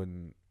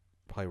wouldn't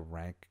probably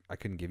rank. I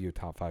couldn't give you a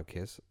top 5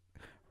 Kiss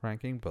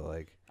ranking, but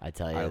like, I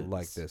tell you, I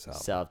like this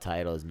album.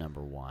 Self-titled is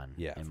number 1,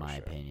 Yeah, in for my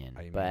sure. opinion.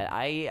 I mean- But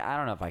I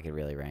don't know if I could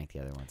really rank the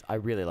other ones. I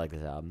really like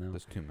this album though.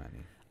 there's too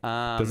many.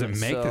 Does it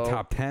make the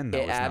top 10? That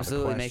It was not the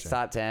absolutely makes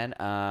question.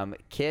 top 10.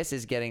 Kiss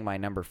is getting my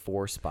number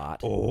 4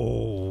 spot.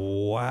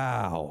 Oh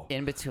wow!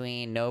 In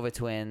between Nova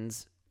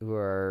Twins, who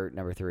are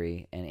number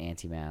 3, and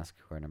Anti-Mask,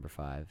 who are number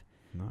 5.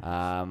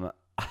 Nice.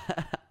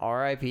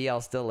 R.I.P.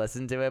 I'll still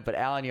listen to it, but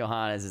Alan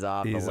Johannes is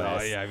off the list.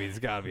 yeah, I mean, he's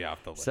got to be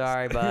off the list.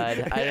 Sorry,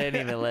 bud. I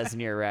didn't even listen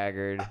to your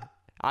record.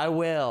 I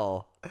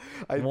will.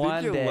 I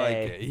one think you'll like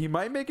day. it. He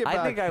might make it I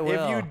back. think I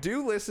will. If you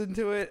do listen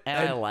to it,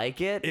 And I like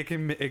it. it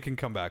can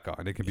come back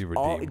on. It can be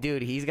Oh, redeemed.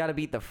 dude, he's got to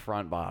beat the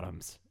front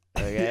bottoms.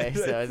 Okay,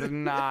 so it's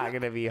not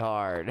going to be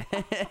hard.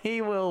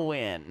 He will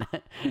win.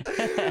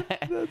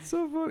 That's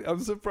so funny. I'm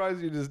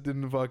surprised you just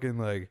didn't fucking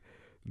like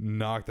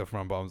knock the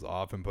front bombs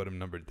off and put him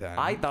number 10.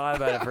 I thought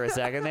about it for a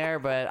second there,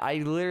 but I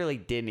literally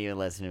didn't even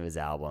listen to his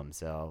album,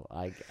 so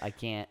I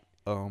can't.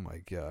 Oh my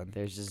god,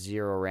 There's just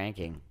zero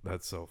ranking.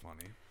 that's so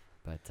funny.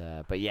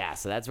 But yeah,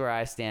 so that's where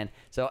I stand.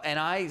 So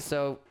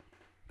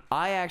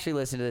I actually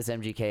listened to this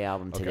MGK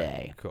album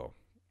today, Okay, cool.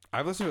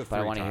 I've listened to it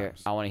 3 but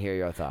times. I want to hear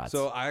your thoughts.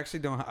 So I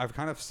actually don't. I've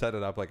kind of set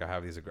it up like I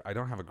have these. I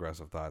don't have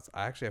aggressive thoughts.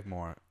 I actually have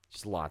more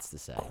just lots to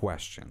say.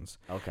 questions.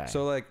 Okay.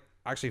 So like,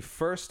 actually,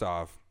 first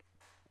off,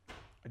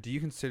 do you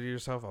consider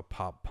yourself a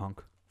pop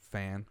punk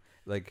fan?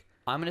 Like,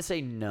 I'm gonna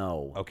say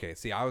no. okay.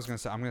 See, I'm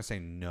gonna say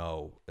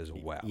no as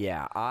well.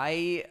 Yeah,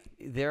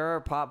 there are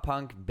pop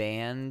punk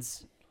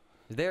bands.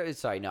 I'm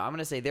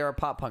gonna say there are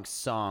pop punk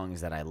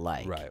songs that I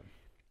like. Right.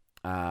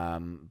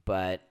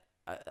 But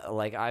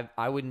like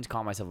I wouldn't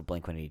call myself a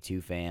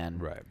Blink-182 fan.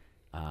 Right.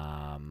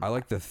 Um, I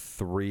like the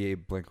 3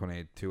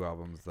 Blink-182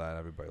 albums that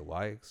everybody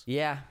likes.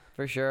 yeah,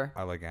 for sure.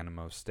 I like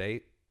Animal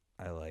State.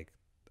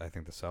 I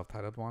think the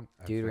self-titled one.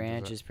 I Dude think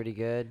Ranch is pretty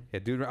good. Yeah,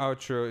 Dude. Oh,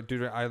 true.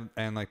 Dude.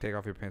 And like Take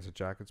Off Your Pants and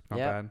Jackets. Not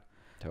Yep, bad.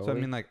 Totally. So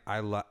I mean, like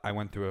I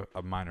went through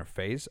a minor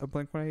phase of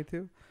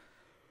Blink-182.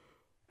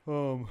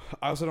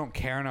 I also don't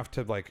care enough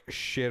to like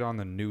shit on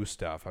the new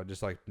stuff. I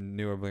just like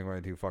newer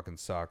Blink-182 fucking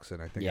sucks,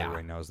 and I think Yeah.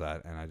 everybody knows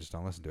that, and I just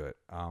don't listen to it.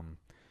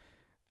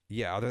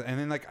 Yeah. And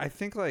then like I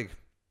think like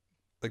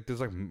there's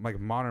like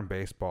modern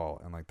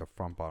baseball and like the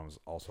front bottoms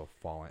also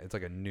falling. It's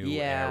like a new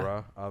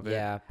era of it.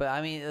 Yeah, but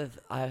I mean,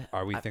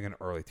 Are we thinking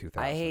early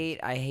 2000s?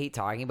 I hate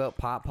talking about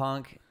pop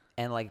punk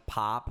and like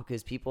pop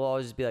because people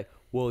always just be like,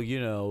 well, you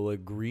know,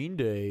 like Green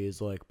Day is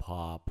like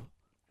pop,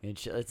 and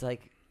it's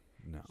like.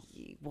 No.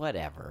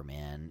 Whatever,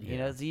 man. You Yeah.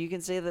 know, so you can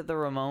say that the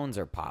Ramones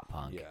are pop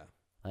punk. Yeah.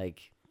 Like,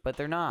 but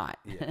they're not.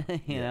 Yeah. you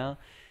Yeah. know?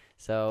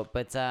 So,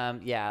 but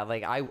yeah,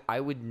 like I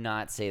would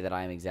not say that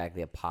I'm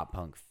exactly a pop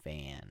punk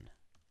fan.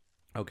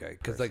 Okay,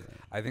 because like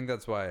I think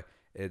that's why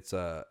it's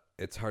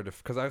hard to,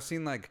 because I've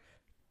seen like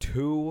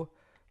two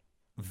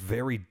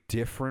very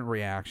different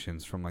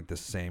reactions from like the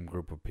same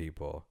group of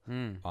people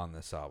on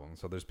this album.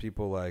 So there's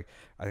people like,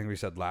 I think we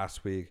said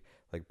last week,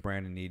 like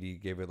Brandon Needy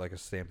gave it like a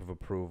stamp of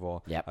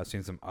approval. Yep. I've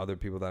seen some other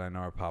people that I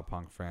know are pop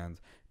punk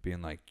fans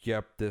being like,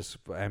 yep, this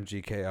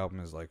MGK album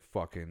is like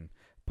fucking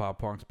pop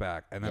punk's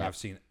back. And then I've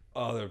seen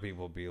other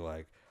people be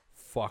like,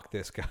 fuck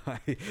this guy.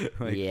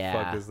 Like,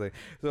 fuck this thing.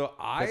 So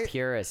The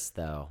purists,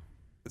 though.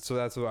 So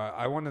that's why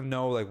I want to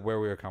know like where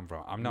we were coming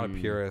from. I'm not a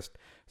purist,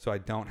 so I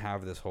don't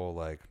have this whole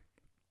like,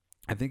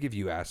 I think if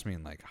you asked me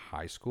in like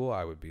high school,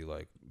 I would be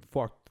like,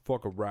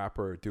 fuck a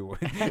rapper doing,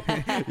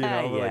 you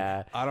know,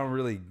 like I don't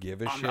really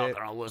give a shit. I'm not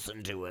gonna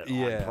listen to it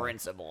on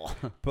principle.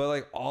 But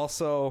like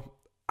also,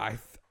 I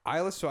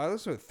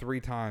listened to it 3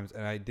 times,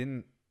 and I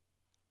didn't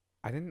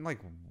like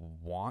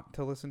want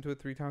to listen to it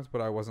 3 times, but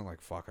I wasn't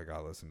like, fuck, I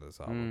gotta listen to this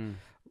album.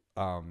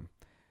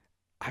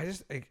 I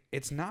just like,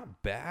 it's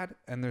not bad,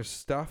 and there's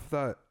stuff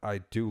that I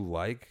do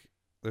like.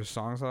 There's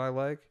songs that I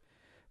like,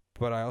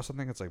 but I also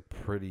think it's like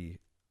pretty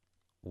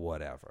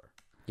whatever.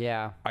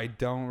 Yeah. I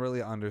don't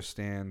really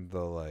understand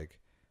the like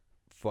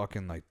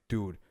fucking like,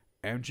 dude,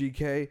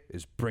 MGK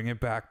is bringing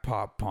back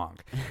pop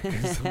punk.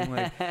 'Cause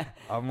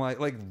I'm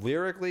like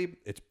lyrically,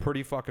 it's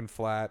pretty fucking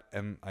flat,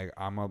 and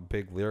I'm a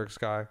big lyrics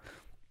guy.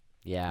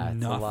 Yeah,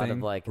 it's a lot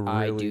of like, really,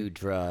 I do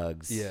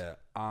drugs. Yeah,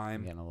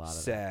 I'm getting a lot of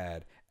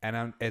sad.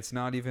 And it's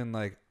not even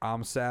like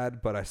I'm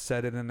sad, but I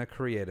said it in a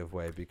creative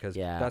way because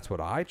that's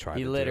what I try to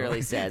do. He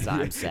literally says,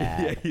 I'm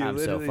sad. I'm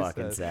so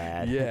fucking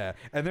sad. Yeah.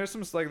 And there's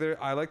some like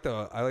I like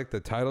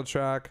the title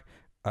track.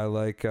 I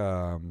like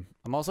I'm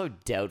also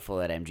doubtful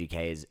that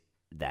MGK is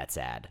that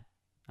sad.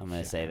 I'm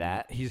gonna say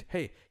that.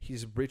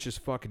 He's rich as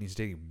fuck, and he's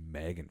dating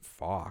Megan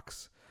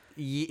Fox.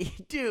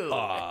 Dude,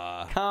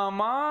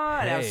 come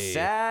on. How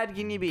sad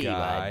can you be,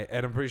 bud?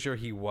 And I'm pretty sure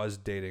he was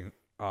dating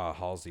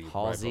Halsey right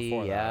Halsey,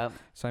 before yeah. that.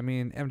 So I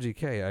mean,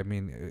 MGK, I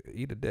mean,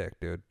 eat a dick,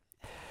 dude.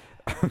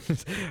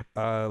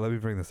 Let me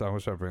bring this. I'm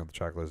trying to bring up the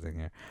track listing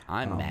here.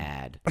 I'm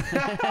mad.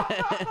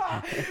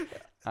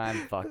 I'm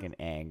fucking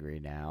angry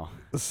now.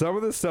 Some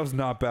of this stuff's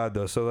not bad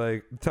though. So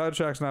like, title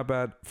track's not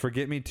bad.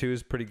 Forget Me 2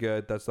 is pretty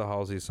good. That's the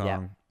Halsey song.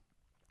 Yeah.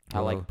 I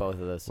like both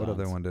of those songs. What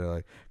other one did I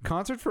like?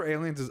 Concert for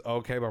Aliens is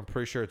okay, but I'm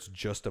pretty sure it's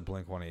just a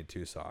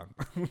Blink-182 song.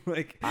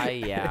 Like,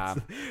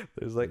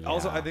 there's like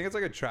also I think it's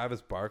like a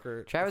Travis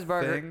Barker. Travis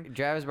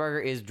Barker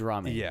is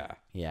drumming. Yeah,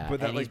 yeah,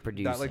 but and he's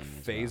producing. That like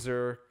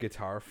phaser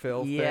guitar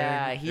fill.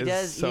 Yeah, thing he is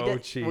does. So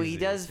cheesy. Well, he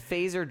does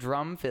phaser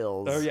drum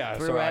fills. Oh yeah,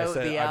 throughout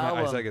the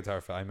album. I said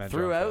guitar fill. I meant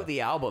throughout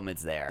the album.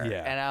 It's there.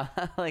 Yeah,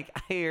 and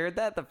I heard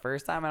that the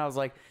first time, and I was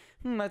like,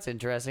 that's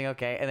interesting.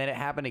 Okay. And then it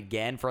happened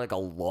again for like a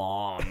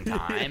long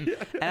time.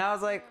 And I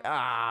was like,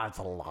 it's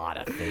a lot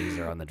of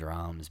phaser on the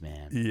drums,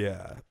 man.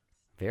 Yeah.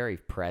 Very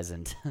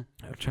present.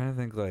 I'm trying to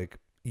think like,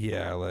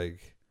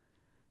 like,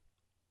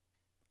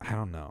 I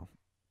don't know.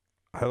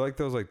 I like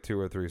those like 2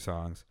 or 3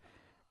 songs.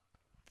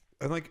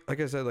 And like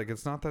I said, like,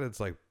 it's not that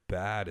it's like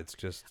bad. It's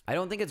just, I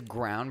don't think it's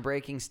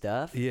groundbreaking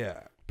stuff.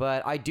 Yeah.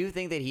 But I do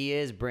think that he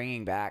is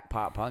bringing back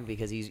pop punk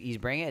because he's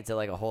bringing it to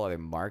like a whole other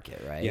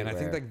market, right? Yeah, and I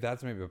think like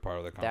that's maybe a part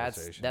of the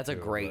conversation. That's a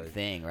too, great like,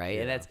 thing, right?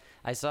 Yeah. And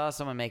I saw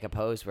someone make a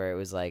post where it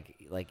was like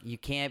you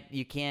can't.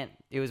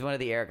 It was one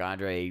of the Eric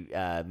Andre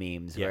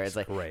memes where it's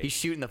like he's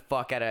shooting the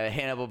fuck out of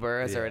Hannibal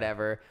Buress or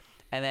whatever.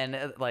 And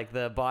then, like,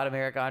 the bottom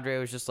Eric Andre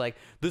was just like,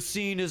 the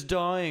scene is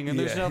dying and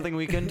there's nothing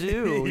we can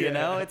do, you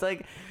know? It's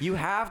like, you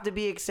have to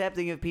be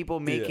accepting of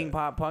people making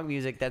pop punk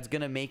music that's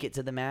going to make it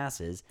to the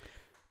masses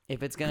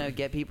if it's going to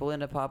get people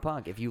into pop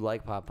punk, if you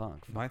like pop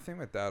punk. My thing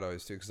with that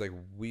always, too, because, like,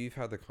 we've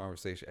had the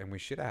conversation, and we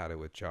should have had it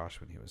with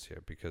Josh when he was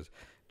here, because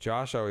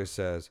Josh always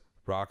says,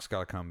 rock's got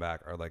to come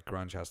back, or, like,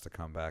 grunge has to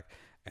come back.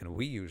 And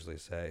we usually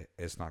say,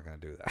 it's not going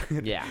to do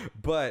that. Yeah.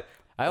 But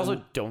I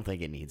also don't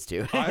think it needs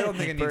to. I don't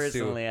think it needs to.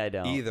 Personally, I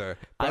don't. Either.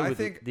 But I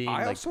think,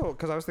 also,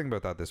 because I was thinking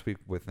about that this week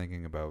with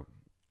thinking about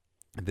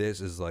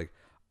this, is like,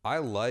 I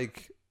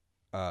like,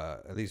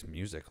 at least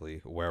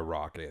musically, where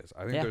rock is.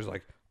 I think there's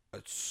like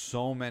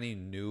so many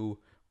new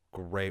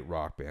great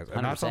rock bands.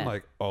 And 100%. that's on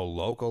like a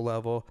local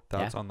level.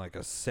 That's on like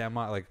a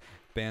like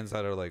bands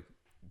that are like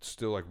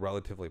still like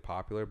relatively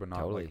popular, but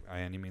not like by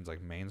any means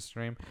like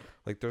mainstream.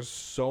 Like there's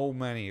so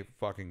many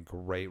fucking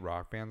great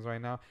rock bands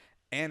right now.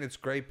 And it's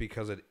great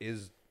because it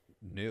is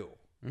new.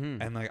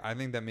 Mm-hmm. And like I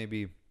think that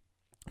maybe,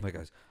 like,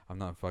 I'm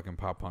not a fucking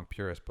pop punk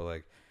purist, but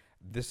like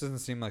this doesn't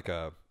seem like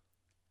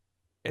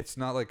it's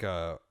not like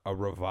a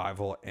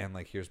revival and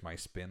like here's my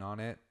spin on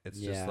it. It's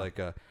just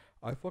like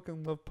I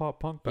fucking love pop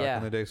punk back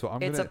in the day, so I'm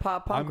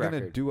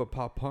gonna do a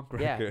pop punk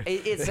record. Yeah,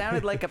 it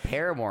sounded like a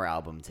Paramore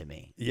album to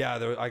me.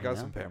 Yeah, I got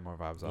some Paramore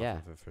vibes off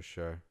of it for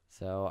sure.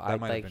 So that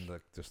might have been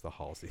like just the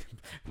Halsey.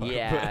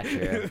 Yeah,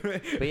 true.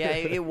 But yeah,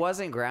 it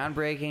wasn't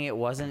groundbreaking. It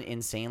wasn't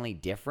insanely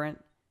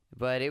different,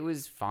 but it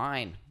was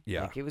fine.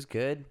 Yeah, like, it was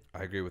good.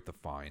 I agree with the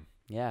fine.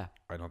 Yeah.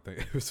 I don't think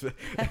it was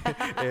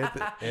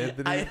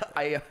Anthony.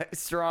 I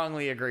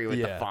strongly agree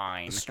with the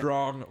fine.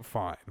 Strong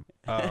fine.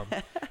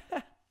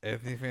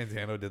 Anthony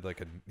Fantano did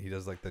he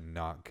does like the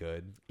not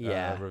good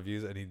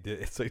reviews, and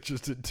it's like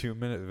just a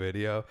 2-minute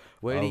video.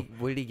 What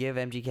did he give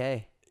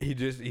MGK? He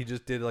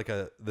just did like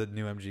the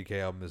new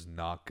MGK album is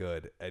not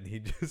good, and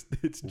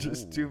it's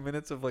just 2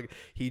 minutes of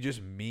he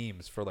just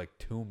memes for like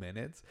 2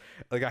 minutes.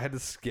 Like I had to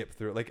skip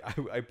through it. Like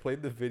I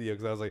played the video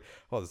because I was like,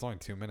 oh, there's only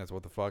 2 minutes.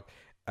 What the fuck?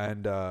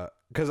 And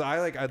because I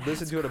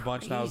listened to it a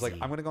bunch, and I was like,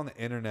 I'm gonna go on the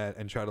internet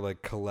and try to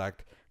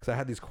collect, because I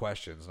had these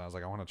questions, and I was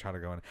like, I want to try to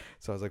go in.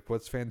 So I was like,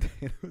 what's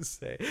Fantano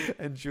say?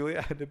 And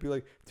Julia had to be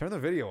like, turn the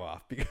video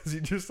off, because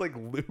he just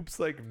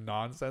loops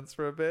nonsense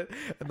for a bit,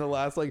 and the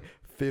last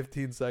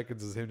 15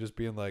 seconds is him just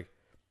being like,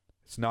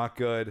 it's not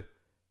good,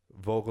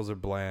 vocals are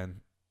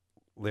bland,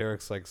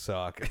 lyrics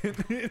suck.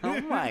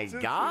 Oh my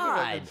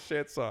god,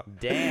 shit song.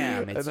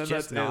 Damn, it's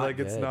just not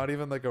good. It's not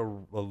even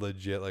a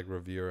legit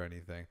review or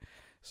anything.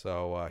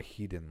 So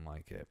he didn't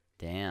like it.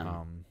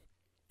 Damn.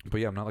 But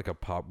yeah, I'm not a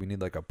pop. We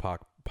need a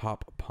pop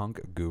punk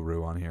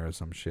guru on here or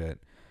some shit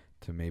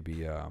to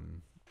maybe I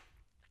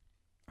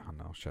don't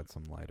know, shed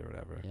some light or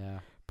whatever.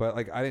 Yeah. But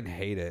I didn't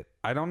hate it.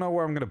 I don't know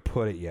where I'm gonna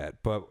put it yet,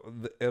 but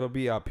it'll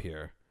be up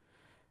here.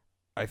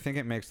 I think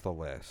it makes the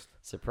list.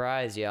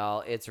 Surprise,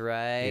 y'all! It's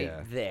right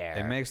there.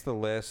 It makes the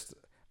list,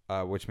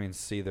 which means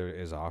Seether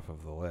is off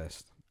of the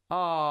list.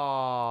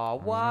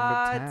 Oh,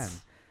 what? Number 10.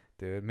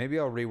 Dude, maybe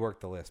I'll rework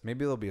the list. Maybe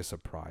there'll be a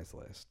surprise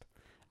list.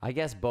 I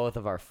guess both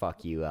of our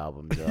 "fuck you"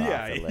 albums are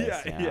off the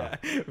list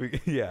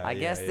now. I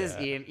guess this,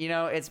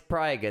 it's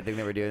probably a good thing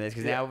that we're doing this,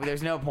 because now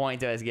there's no point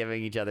to us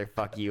giving each other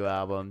 "fuck you"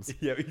 albums.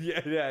 No,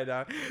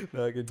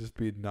 it could just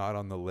be not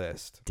on the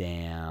list.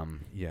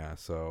 Damn. Yeah,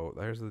 so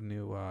there's the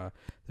new.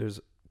 There's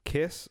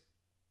Kiss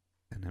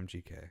and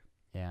MGK.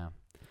 Yeah.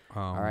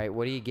 All right,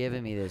 what are you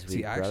giving me this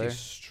week, I brother? actually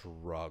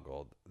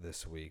struggled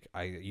this week.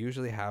 I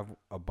usually have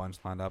a bunch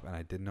lined up, and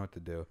I didn't know what to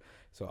do.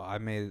 So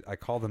I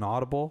called an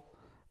audible.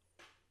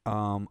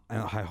 And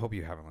I hope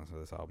you haven't listened to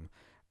this album.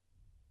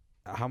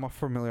 How much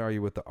familiar are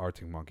you with the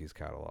Arctic Monkeys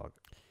catalog?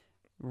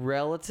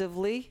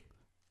 Relatively.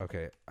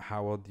 Okay,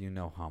 how well do you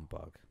know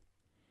Humbug?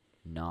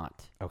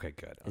 Not. Okay,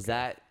 good. Is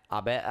that? I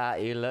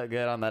bet you look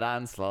good on the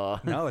dance floor.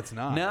 No, it's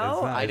not. No,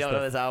 it's not. I don't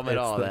know this album at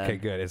all. Okay,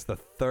 good. It's the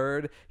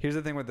third. Here's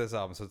the thing with this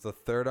album. So it's the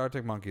third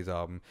Arctic Monkeys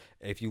album.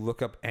 If you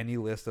look up any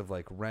list of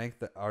rank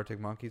the Arctic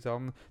Monkeys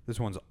album, this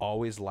one's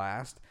always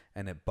last,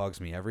 and it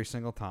bugs me every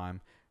single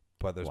time.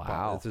 But this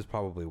is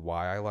probably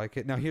why I like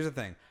it. Now, here's the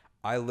thing.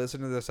 I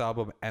listened to this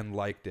album and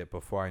liked it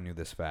before I knew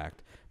this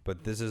fact.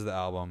 But this is the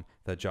album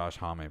that Josh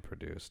Homme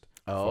produced.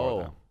 Oh,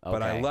 okay.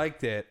 But I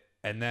liked it,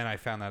 and then I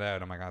found that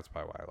out. I'm like, that's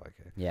probably why I like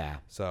it. Yeah.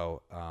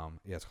 So,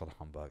 it's called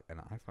Humbug,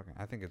 and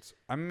I think it's.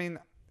 I mean,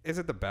 is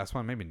it the best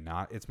one? Maybe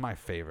not. It's my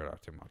favorite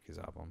Arctic Monkeys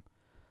album,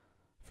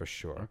 for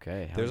sure.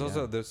 Okay. There's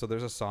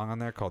a song on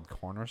there called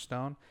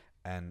Cornerstone,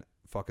 and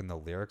fucking the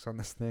lyrics on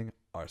this thing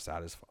are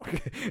sad as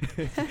fuck,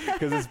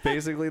 because it's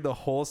basically the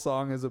whole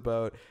song is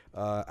about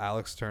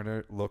Alex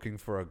Turner looking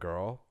for a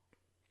girl,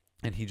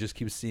 and he just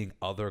keeps seeing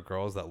other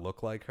girls that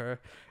look like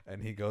her,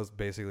 and he's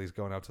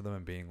going up to them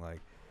and being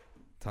like,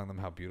 telling them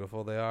how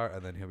beautiful they are,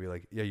 and then he'll be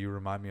like, yeah, you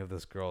remind me of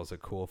this girl, is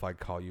it cool if I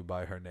call you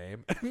by her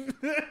name?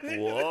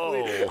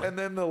 Whoa. And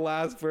then the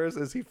last verse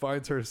is he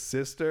finds her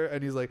sister,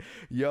 and he's like,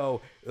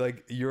 yo,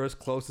 you're as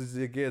close as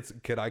it gets,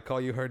 can I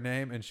call you her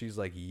name? And she's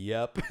like,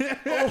 yep.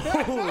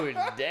 Oh,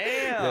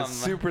 damn. Yeah,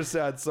 super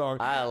sad song.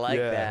 I like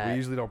that. We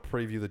usually don't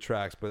preview the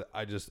tracks, but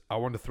I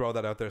wanted to throw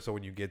that out there so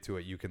when you get to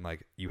it, you can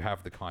you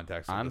have the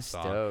context of the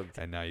song. Stoked.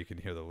 And now you can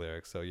hear the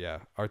lyrics. So yeah,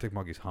 Arctic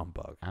Monkeys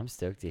Humbug. I'm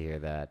stoked to hear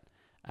that.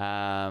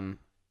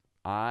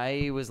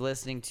 I was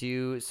listening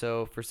to,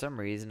 so for some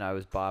reason I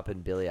was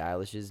bopping Billie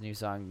Eilish's new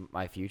song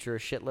My Future a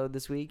shitload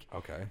this week.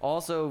 Okay.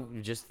 Also,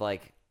 just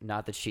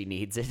not that she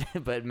needs it,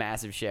 but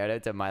massive shout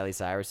out to Miley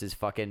Cyrus's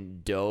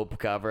fucking dope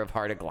cover of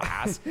Heart of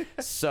Glass.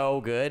 So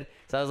good.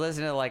 So I was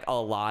listening to a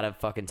lot of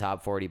fucking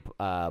top 40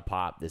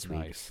 pop this week.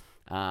 Nice.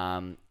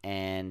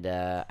 And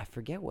I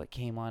forget what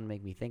came on to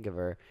make me think of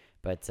her.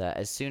 But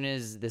as soon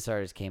as this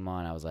artist came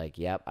on, I was like,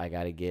 yep, I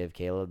got to give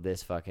Caleb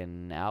this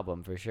fucking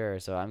album for sure.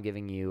 So I'm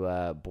giving you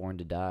Born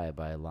to Die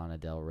by Lana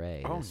Del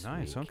Rey. Oh,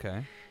 nice. Week.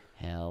 Okay.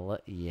 Hell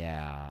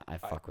yeah. I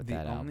fuck with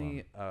that album.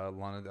 The only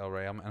Lana Del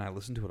Rey album, and I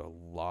listened to it a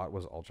lot,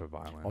 was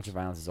Ultraviolence.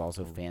 Ultraviolence is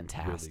also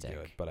fantastic. Really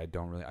good, but I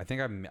don't really. I think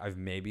I've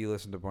maybe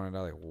listened to Born to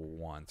Die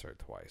once or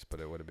twice,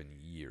 but it would have been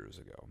years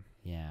ago.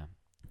 Yeah.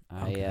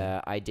 Okay.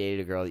 I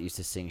dated a girl that used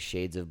to sing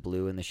Shades of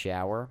Blue in the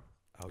shower.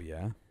 Oh,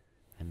 yeah?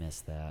 I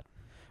miss that.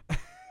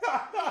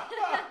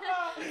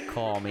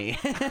 Call me.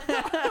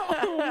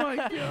 Oh my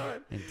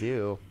god. I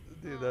do.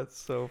 Dude, that's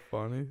so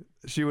funny.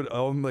 She would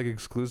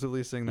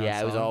exclusively sing that song?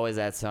 Yeah, it was always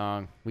that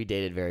song. We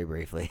dated very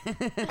briefly.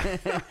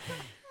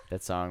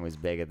 That song was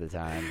big at the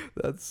time.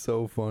 That's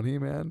so funny,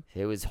 man.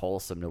 It was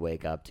wholesome to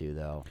wake up to,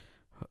 though.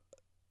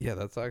 Yeah,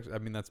 that's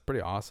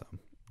pretty awesome.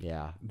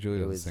 Yeah. Julie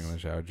doesn't sing in the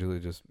shower. Julie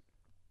just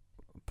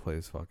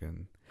plays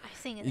fucking... I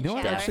sing in You the know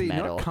what? shower. Actually, you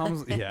know metal. what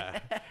comes? Yeah,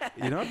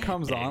 you know what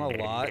comes on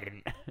a lot.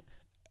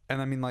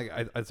 And I mean, like,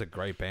 it's a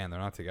great band. They're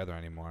not together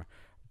anymore.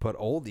 But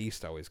Old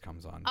East always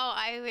comes on. Oh,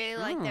 I really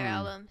like their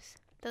albums.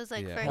 Those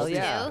like yeah, first Hell two.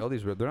 yeah. Old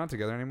East rip. They're not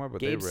together anymore, but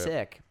Gabe's they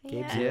rip. sick. Yeah.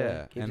 Gabe's Yeah,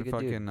 Gabe's a and good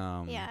fucking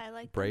dude. Yeah, I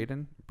like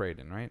them.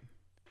 Braden, right?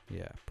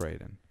 Yeah,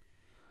 Braden.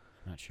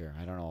 I'm not sure.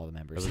 I don't know all the That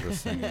members. was the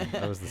singer.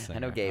 That was the singer. I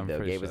know Gabe I'm though.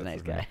 pretty Gabe sure was a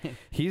nice that's his guy. name.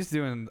 He's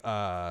doing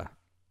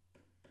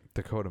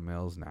Dakota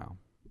Mills now,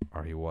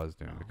 or he was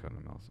doing Dakota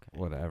Mills. okay.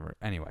 Whatever.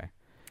 Anyway,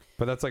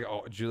 but that's like,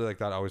 oh, Julie, like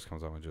that always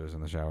comes on when Julie's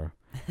in the shower.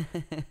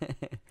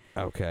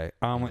 Okay.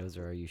 Those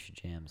are our usual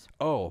jams.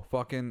 Oh,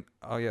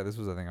 yeah, this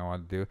was the thing I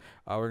wanted to do.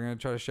 We're going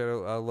to try to shout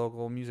out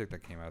local music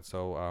that came out.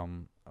 So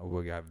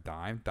we have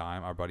Dime,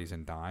 our buddies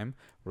in Dime,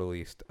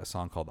 released a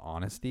song called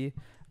Honesty.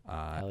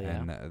 Hell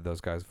yeah. And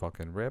those guys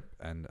fucking rip,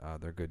 and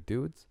they're good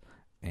dudes.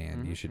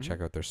 And you should Mhm.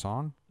 check out their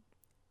song.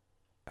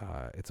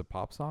 It's a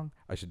pop song.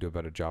 I should do a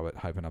better job at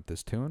hyping up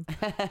this tune.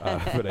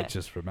 But I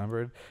just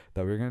remembered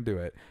that we were going to do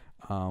it.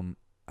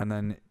 And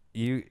then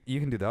you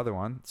can do the other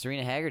one.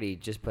 Serena Haggerty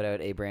just put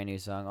out a brand new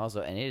song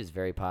also, and it is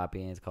very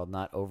poppy, and it's called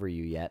Not Over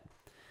You Yet.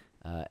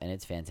 And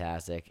it's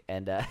fantastic.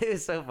 And it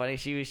was so funny.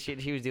 She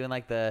was doing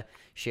like the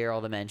share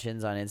all the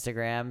mentions on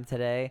Instagram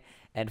today,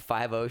 and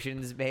Five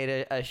Oceans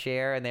made a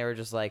share, and they were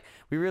just like,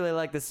 we really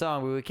like the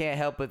song, but we can't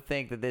help but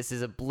think that this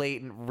is a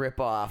blatant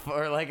ripoff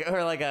or like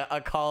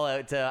a call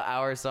out to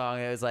our song.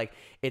 It was like,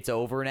 It's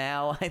Over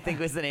Now, I think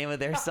was the name of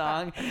their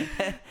song.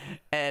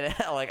 And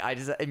like I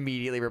just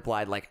immediately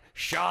replied like,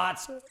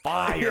 shots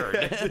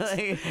fired.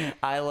 Like,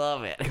 I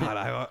love it. God,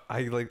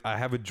 I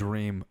have a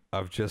dream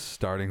of just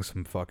starting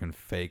some fucking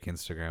fake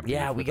Instagram.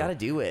 Yeah, page we with got to it.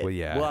 do it. Well,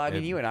 yeah, Well, I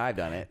mean, it- you and I have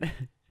done it.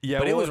 Yeah,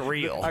 but it was well,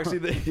 real. Actually,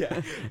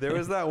 there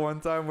was that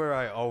one time where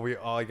I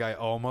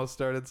almost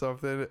started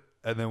something,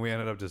 and then we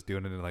ended up just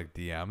doing it in like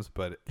DMs.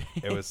 But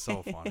it was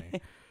so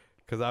funny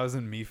because I was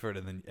in Meaford,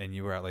 and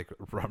you were at like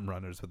Rum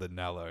Runners with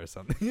Anella or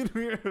something. And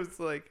we were just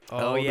like,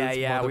 Oh, this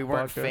yeah, we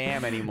weren't motherfucker.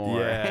 fam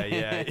anymore.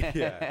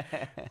 Yeah.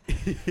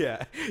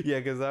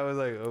 Because I was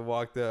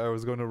like, I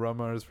was going to Rum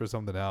Runners for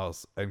something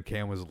else, and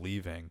Cam was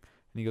leaving.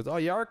 And he goes, oh,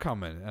 you are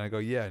coming? And I go,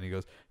 yeah. And he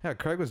goes, yeah,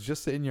 Craig was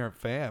just saying you're a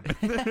fam.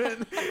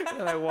 And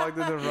I walked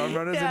into Rum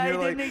Runners, Yeah,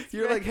 and I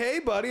you're like, hey,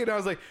 buddy. And I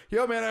was like,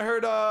 yo, man, I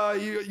heard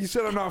you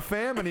said I'm not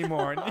fam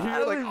anymore. And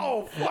you're like,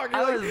 oh, fuck.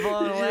 I was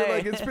blown you're away.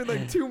 like, it's been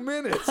like 2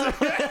 minutes.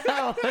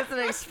 I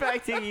wasn't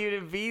expecting you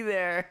to be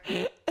there.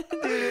 Dude,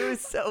 it was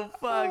so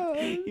fucked.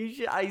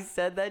 I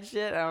said that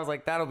shit, and I was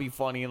like, that'll be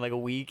funny in like a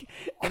week.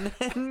 And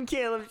then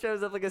Caleb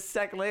shows up like a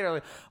second later,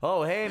 like,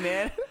 oh, hey,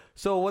 man.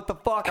 So what the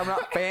fuck? I'm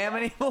not fam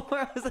anymore.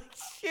 I was like,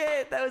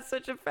 shit, that was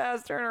such a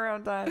fast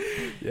turnaround time.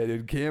 Yeah,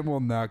 dude, Cam will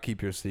not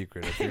keep your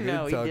secret. If you're No,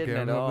 gonna he tell didn't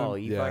Cam at all.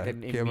 something, He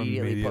fucking Cam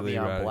immediately put me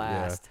on ran it,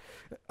 blast.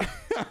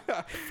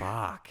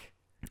 Fuck.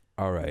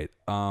 All right.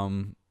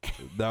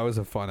 That was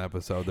a fun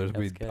episode. There's That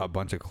was be good. a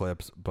bunch of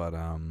clips, but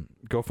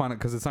go find it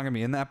because it's not gonna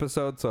be in the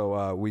episode.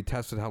 So we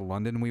tested how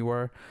London we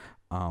were.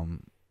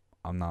 I'm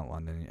not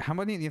London. How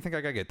many do you think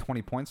I gotta get?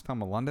 20 points to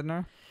I'm a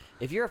Londoner?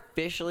 If you're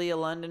officially a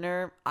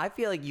Londoner, I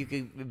feel like you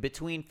could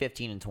between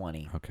 15 and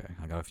 20 Okay,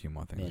 I got a few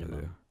more things to do.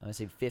 minimum. I'm gonna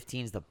say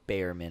 15 is the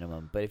bare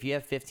minimum, but if you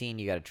have 15,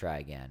 you got to try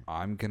again.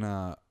 I'm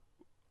gonna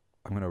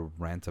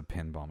rent a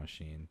pinball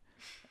machine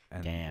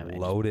and Damn, and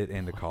load it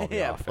into Call the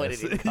Yeah, Office. put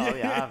it in Call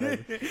the Office.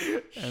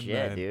 And Shit,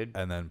 then, dude.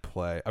 And then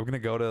play. I'm gonna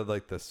go to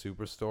like the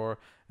Superstore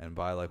and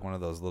buy like one of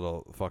those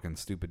little fucking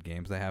stupid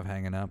games they have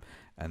hanging up,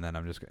 and then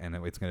it's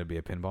gonna be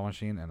a pinball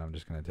machine, and I'm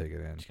just gonna take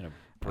it in. Just gonna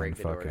break and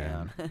the door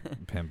down.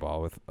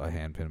 pinball with a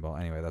hand pinball.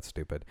 Anyway, that's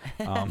stupid.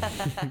 Fuck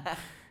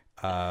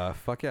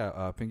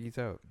yeah. Pinky's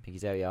out.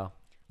 Pinky's out, y'all.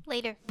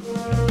 Later.